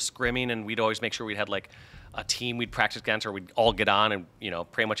 just scrimming, and we'd always make sure we had like a team we'd practice against, or we'd all get on, and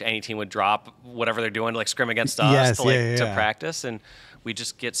pretty much any team would drop whatever they're doing to like scrim against us to practice, and we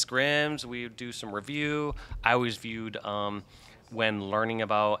just get scrims. We would do some review. I always viewed when learning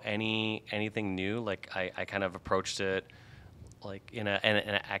about anything new, like I kind of approached it like in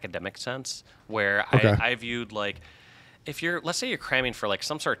an academic sense, where I viewed like, if let's say you're cramming for like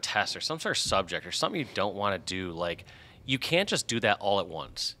some sort of test or some sort of subject or something you don't want to do, like, you can't just do that all at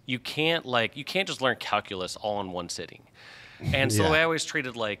once. You can't just learn calculus all in one sitting. And so the way I always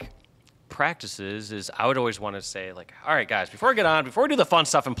treated like practices is I would always want to say like, all right, guys, before we do the fun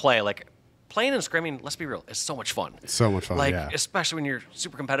stuff and play, like playing and scrimming, let's be real, it's so much fun. It's so much fun, like, especially when you're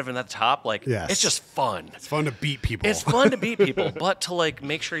super competitive and at the top, like, it's just fun. It's fun to beat people. It's fun to beat people, but to like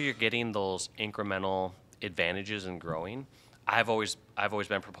make sure you're getting those incremental advantages and growing. I've always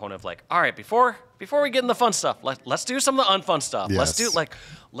been a proponent of like, all right, before we get in the fun stuff, let's do some of the unfun stuff. Yes.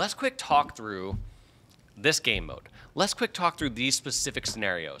 Let's quick talk through this game mode. Let's quick talk through these specific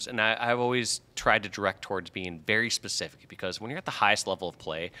scenarios. And I've always tried to direct towards being very specific, because when you're at the highest level of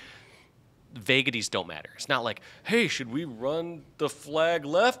play, vagaries don't matter. It's not like, hey, should we run the flag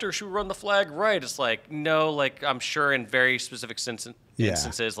left or should we run the flag right? It's like, no, like I'm sure in very specific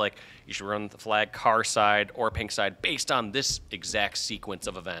instances, like you should run the flag car side or pink side based on this exact sequence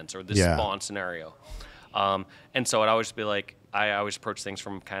of events or this spawn scenario. And so I'd always be like, I always approach things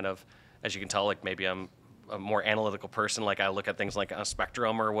from kind of, as you can tell, like maybe I'm a more analytical person. Like I look at things like a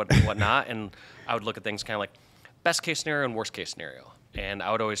spectrum or whatnot, and I would look at things kind of like best case scenario and worst case scenario. And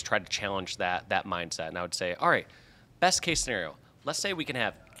I would always try to challenge that mindset. And I would say, all right, best case scenario, let's say we can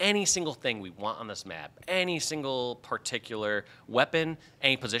have any single thing we want on this map, any single particular weapon,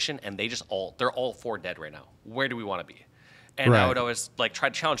 any position, and they're all 4 dead right now. Where do we want to be? And I would always like try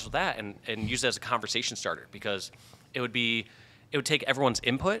to challenge that and use it as a conversation starter, because it would take everyone's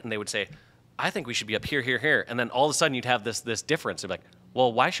input, and they would say, I think we should be up here, here, here. And then all of a sudden you'd have this difference. They're like,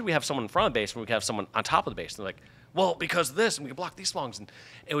 well, why should we have someone in front of the base when we can have someone on top of the base? And they're like, well, because of this, and we can block these spawns. And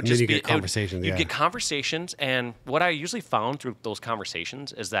it would just be conversations. You'd get conversations, and what I usually found through those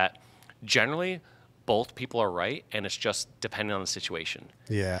conversations is that generally both people are right, and it's just depending on the situation.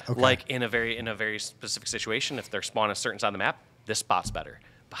 Yeah. Okay. Like in a very specific situation, if they're spawning a certain side of the map, this spot's better.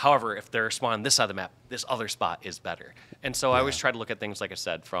 However, if they're spawning this side of the map, this other spot is better. And so I always try to look at things, like I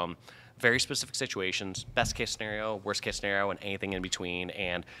said, from very specific situations, best case scenario, worst case scenario, and anything in between,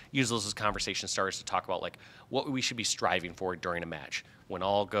 and use those as conversation starters to talk about like what we should be striving for during a match. When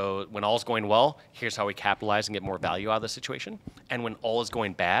all's going well, here's how we capitalize and get more value out of the situation. And when all is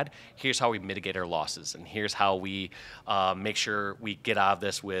going bad, here's how we mitigate our losses, and here's how we make sure we get out of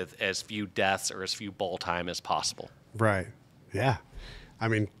this with as few deaths or as few ball time as possible. Right. Yeah. I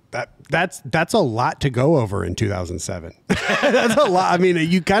mean, that's a lot to go over in 2007. That's a lot. I mean,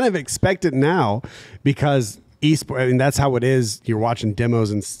 you kind of expect it now because esports, I mean, that's how it is. You're watching demos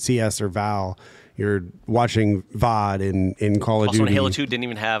in CS or Val. You're watching VOD in Call of Duty. Also, in Halo 2 didn't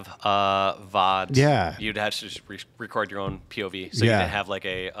even have VOD. Yeah. You'd have to just record your own POV. So you didn't have like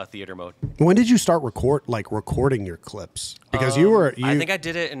a theater mode. When did you start recording your clips? Because I think I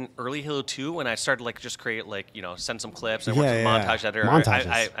did it in early Halo 2 when I started like just create like, send some clips. I worked with montage editor.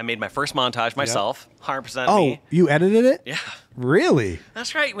 Montages. I made my first montage myself, 100% me. Oh, you edited it? Yeah. Really?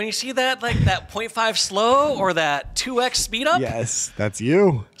 That's right. When you see that like that 0.5 slow or that 2x speed up. Yes, that's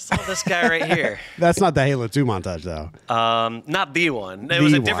you. Saw this guy right here. That's not the Halo 2 montage though. Not the one. It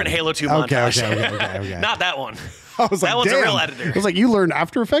was a different Halo 2 montage. Okay. Not that one. I was that like, one's damn. a real editor. I was like, you learned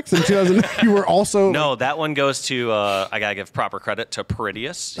After Effects in 2000. You were also no. That one goes to I gotta give proper credit to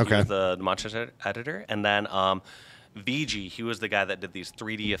Peridius. Okay. He was the montage editor, and then VG. He was the guy that did these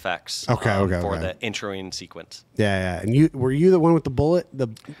 3D effects. For the introing sequence. Yeah. And were you the one with the bullet?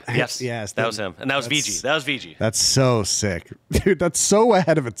 Yes. That was him, and that was VG. That's so sick, dude. That's so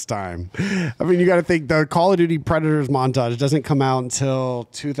ahead of its time. I mean, you got to think the Call of Duty Predators montage doesn't come out until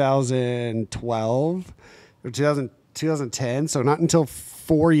 2012 or 2010, so not until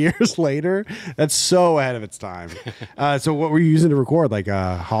 4 years later. That's so ahead of its time. So what were you using to record? Like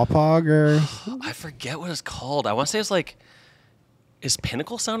a Hopog or? I forget what it's called. I want to say it's like Is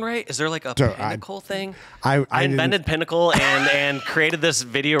Pinnacle sound right? Is there like a So Pinnacle thing? I I invented Pinnacle and created this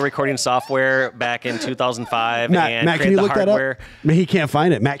video recording software back in 2005 and Matt, can created you the look hardware. that up? He can't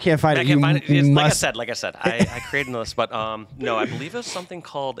find it. Matt can't find I it. can't You find it. It's- must- Like I said, I created this, but no, I believe it was something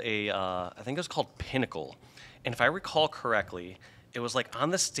called I think it was called Pinnacle, and if I recall correctly, it was like on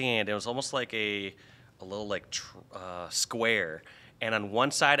the stand. It was almost like a little like square, and on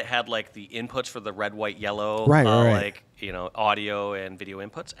one side it had like the inputs for the red, white, yellow, Right. like audio and video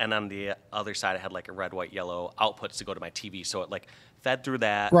inputs, and on the other side it had like a red, white, yellow outputs to go to my TV. So it like fed through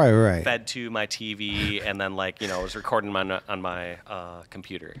that, Right. fed to my TV, and then like it was recording on my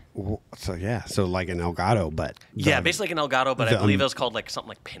computer. So yeah, so like an Elgato, but Yeah, basically like an Elgato, but I believe it was called like something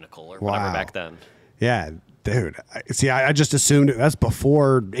like Pinnacle or whatever Wow. back then. Yeah, dude. I just assumed that's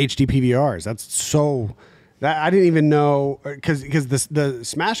before HD PVRs. That's so. That I didn't even know because the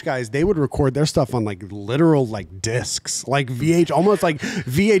Smash guys, they would record their stuff on like literal like discs, like almost like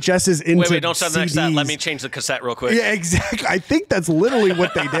VHSs into Wait, don't start the next CDs. set. Let me change the cassette real quick. Yeah, exactly. I think that's literally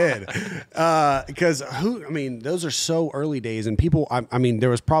what they did. Because those are so early days, and people. I mean,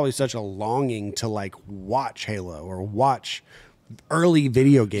 there was probably such a longing to like watch Halo or watch early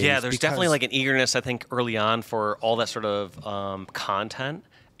video games. Yeah, there's definitely like an eagerness, I think, early on for all that sort of content,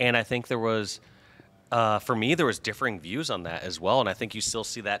 and I think there was. For me, there was differing views on that as well, and I think you still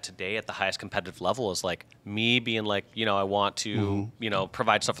see that today at the highest competitive level. Is like me being like, I want to,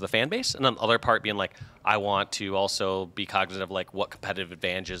 provide stuff for the fan base, and then the other part being like, I want to also be cognizant of like what competitive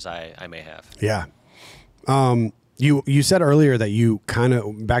advantages I may have. Yeah. You said earlier that you kind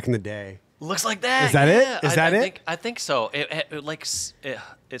of back in the day. Looks like that. Is that it? Is that it? I think so.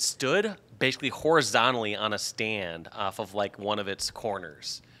 It stood basically horizontally on a stand off of like one of its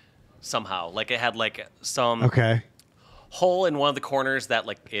corners. Somehow, like it had like some hole in one of the corners that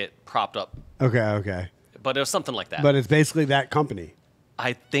like it propped up. Okay. But it was something like that. But it's basically that company.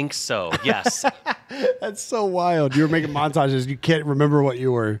 I think so. Yes. That's so wild. You were making montages. You can't remember what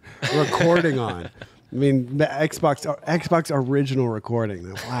you were recording on. I mean, the Xbox original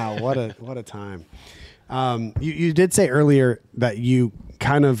recording. Wow, what a time. You did say earlier that you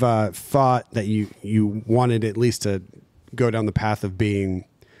kind of thought that you wanted at least to go down the path of being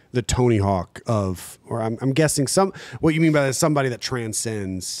the Tony Hawk of, or I'm guessing what you mean by that is somebody that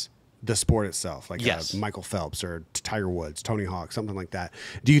transcends the sport itself, like yes. Michael Phelps or Tiger Woods, Tony Hawk, something like that.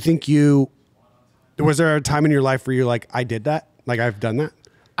 Do you think was there a time in your life where you're like, I did that? Like I've done that?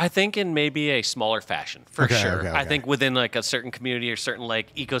 I think in maybe a smaller fashion, for sure. Okay. I think within like a certain community or certain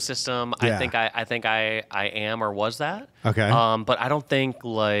like ecosystem, Yeah. I think I am or was that. Okay. But I don't think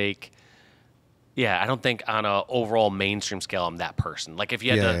like, I don't think on a overall mainstream scale I'm that person. Like if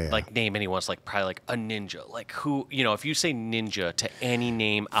you had to like name anyone, it's like probably like a ninja. Like who, if you say ninja to any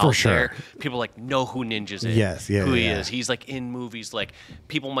name out there, people like know who Ninja's is. Yes, who he is. He's like in movies. Like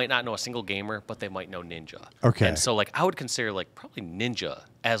people might not know a single gamer, but they might know Ninja. Okay. And so like I would consider like probably Ninja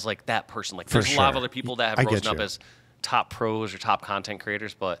as like that person. Like there's a lot of other people that have risen up as top pros or top content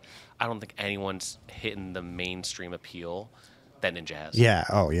creators, but I don't think anyone's hitting the mainstream appeal that Ninja has. Yeah.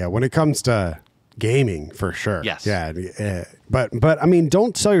 Oh yeah. When it comes to gaming, for sure. Yes. Yeah. But I mean,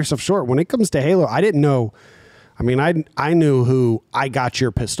 don't sell yourself short. When it comes to Halo, I didn't know. I mean, I knew who I Got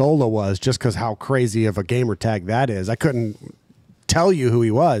Your Pistola was just because how crazy of a gamer tag that is. I couldn't tell you who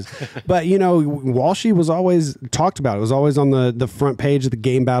he was, but Walshy was always talked about. It was always on the front page of the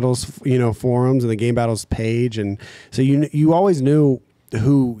Game Battles, forums and the Game Battles page, and so you always knew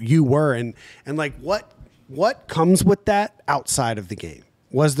who you were, and like what comes with that outside of the game.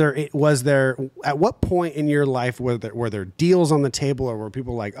 Was there at what point in your life were there deals on the table, or were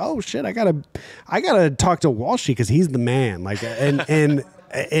people like, oh shit, I gotta talk to Walshy because he's the man, like,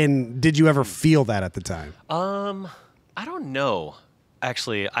 and did you ever feel that at the time? I don't know.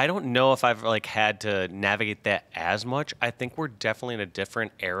 Actually, I don't know if I've like had to navigate that as much. I think we're definitely in a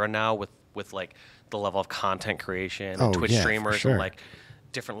different era now with like the level of content creation and Twitch streamers sure. and like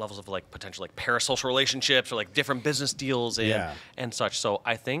different levels of like potential like parasocial relationships or like different business deals and such. So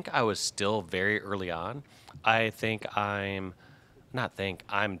I think I was still very early on. I'm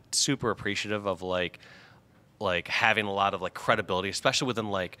super appreciative of like having a lot of like credibility, especially within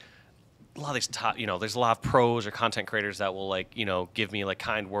like a lot of these top, there's a lot of pros or content creators that will like, give me like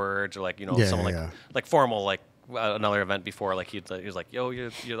kind words or like, someone like formal, like another event before, like he was like, yo, you're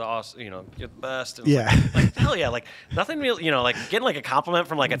the awesome, you're the best. And like hell yeah, like nothing real, like getting like a compliment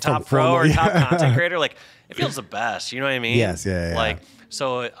from like a top pro or top content creator, like it feels the best. You know what I mean? Yes, yeah. Like,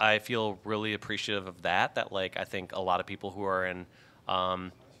 so I feel really appreciative of that like I think a lot of people who are in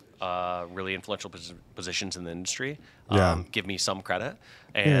really influential positions in the industry Yeah. give me some credit,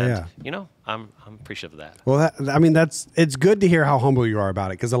 and Yeah. you know, I'm appreciative of that. Well, I mean, it's good to hear how humble you are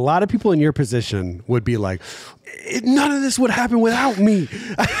about it, because a lot of people in your position would be like, none of this would happen without me.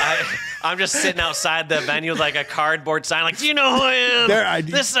 I'm just sitting outside the venue with like a cardboard sign, like, do you know who I am?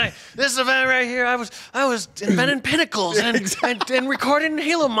 This event right here, I was inventing pinnacles and recording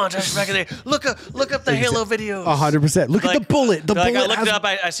Halo montages back in the day. Look up the Halo video. 100%. Look at the bullet. The bullet. I looked it up.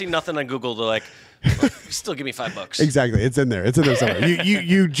 I see nothing on Google to like. Still give me $5. Exactly. It's in there. It's in there somewhere.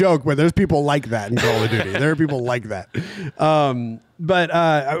 You joke, but there's people like that in Call of Duty. There are people like that.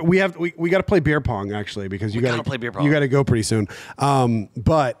 But we got to play beer pong, actually, because you got to play beer pong. You got to go pretty soon.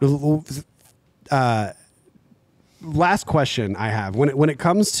 But last question I have, when it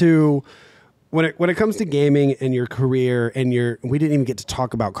comes to gaming and your career and we didn't even get to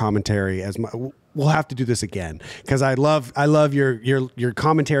talk about commentary as much. We'll have to do this again, because I love your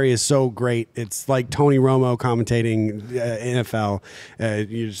commentary is so great. It's like Tony Romo commentating NFL.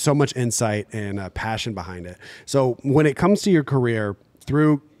 There's so much insight and passion behind it. So when it comes to your career,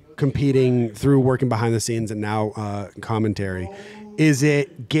 through competing, through working behind the scenes, and now commentary, is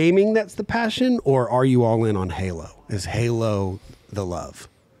it gaming that's the passion, or are you all in on Halo? Is Halo the love?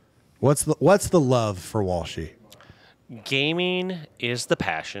 What's the love for Walshy? Gaming is the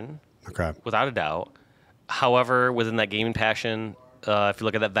passion. Okay. Without a doubt. However, within that gaming passion, if you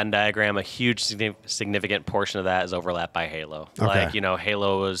look at that Venn diagram, a huge significant portion of that is overlapped by Halo. Okay. Like, you know,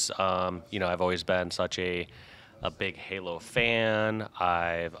 Halo is, I've always been such a big Halo fan.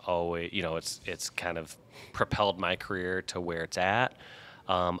 I've always, it's kind of propelled my career to where it's at.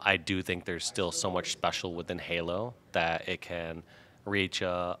 I do think there's still so much special within Halo that it can reach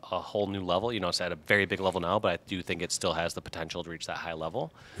a whole new level. It's at a very big level now, but I do think it still has the potential to reach that high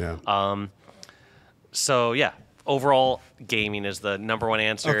level. Yeah. So yeah, overall gaming is the number one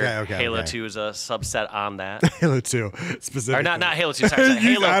answer. Okay, Halo 2 is a subset on that. Halo 2 specifically. Or not Halo 2, sorry.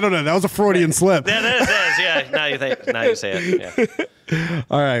 Halo. I don't know. That was a Freudian slip. That is, yeah. Now you say it. Yeah.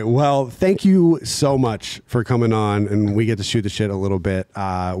 All right. Well, thank you so much for coming on, and we get to shoot the shit a little bit.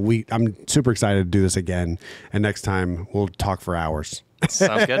 I'm super excited to do this again, and next time we'll talk for hours.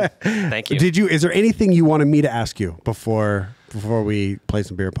 Sounds good. Thank you. Is there anything you wanted me to ask you before we play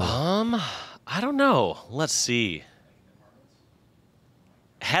some beer pong? I don't know. Let's see.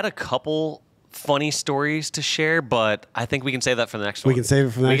 Had a couple funny stories to share, but I think we can save that for the next one. We can save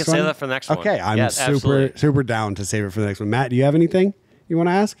it for the next one? We can save that for the next one. Okay, I'm super down to save it for the next one. Matt, do you have anything you want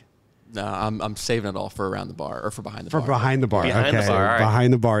to ask? No, I'm saving it all for around the bar or for behind the bar. For behind the bar. Behind the bar, all right.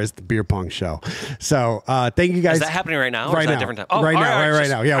 Behind the bar is the beer pong show. So thank you guys. Is that happening right now? Or Right is that now. different time? Oh, right all now. Right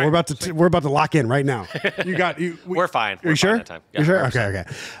now. Yeah, all we're about to lock in right now. We're fine. Are you We're sure? fine that time. You sure? 100%.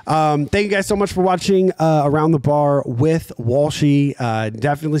 Okay. Thank you guys so much for watching Around the Bar with Walshy.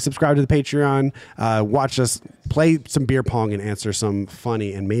 Definitely subscribe to the Patreon. Watch us play some beer pong and answer some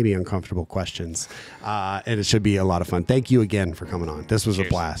funny and maybe uncomfortable questions. And it should be a lot of fun. Thank you again for coming on. This was a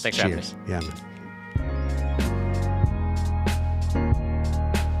Cheers. blast. Thanks for having Cheers. me. Yeah, man.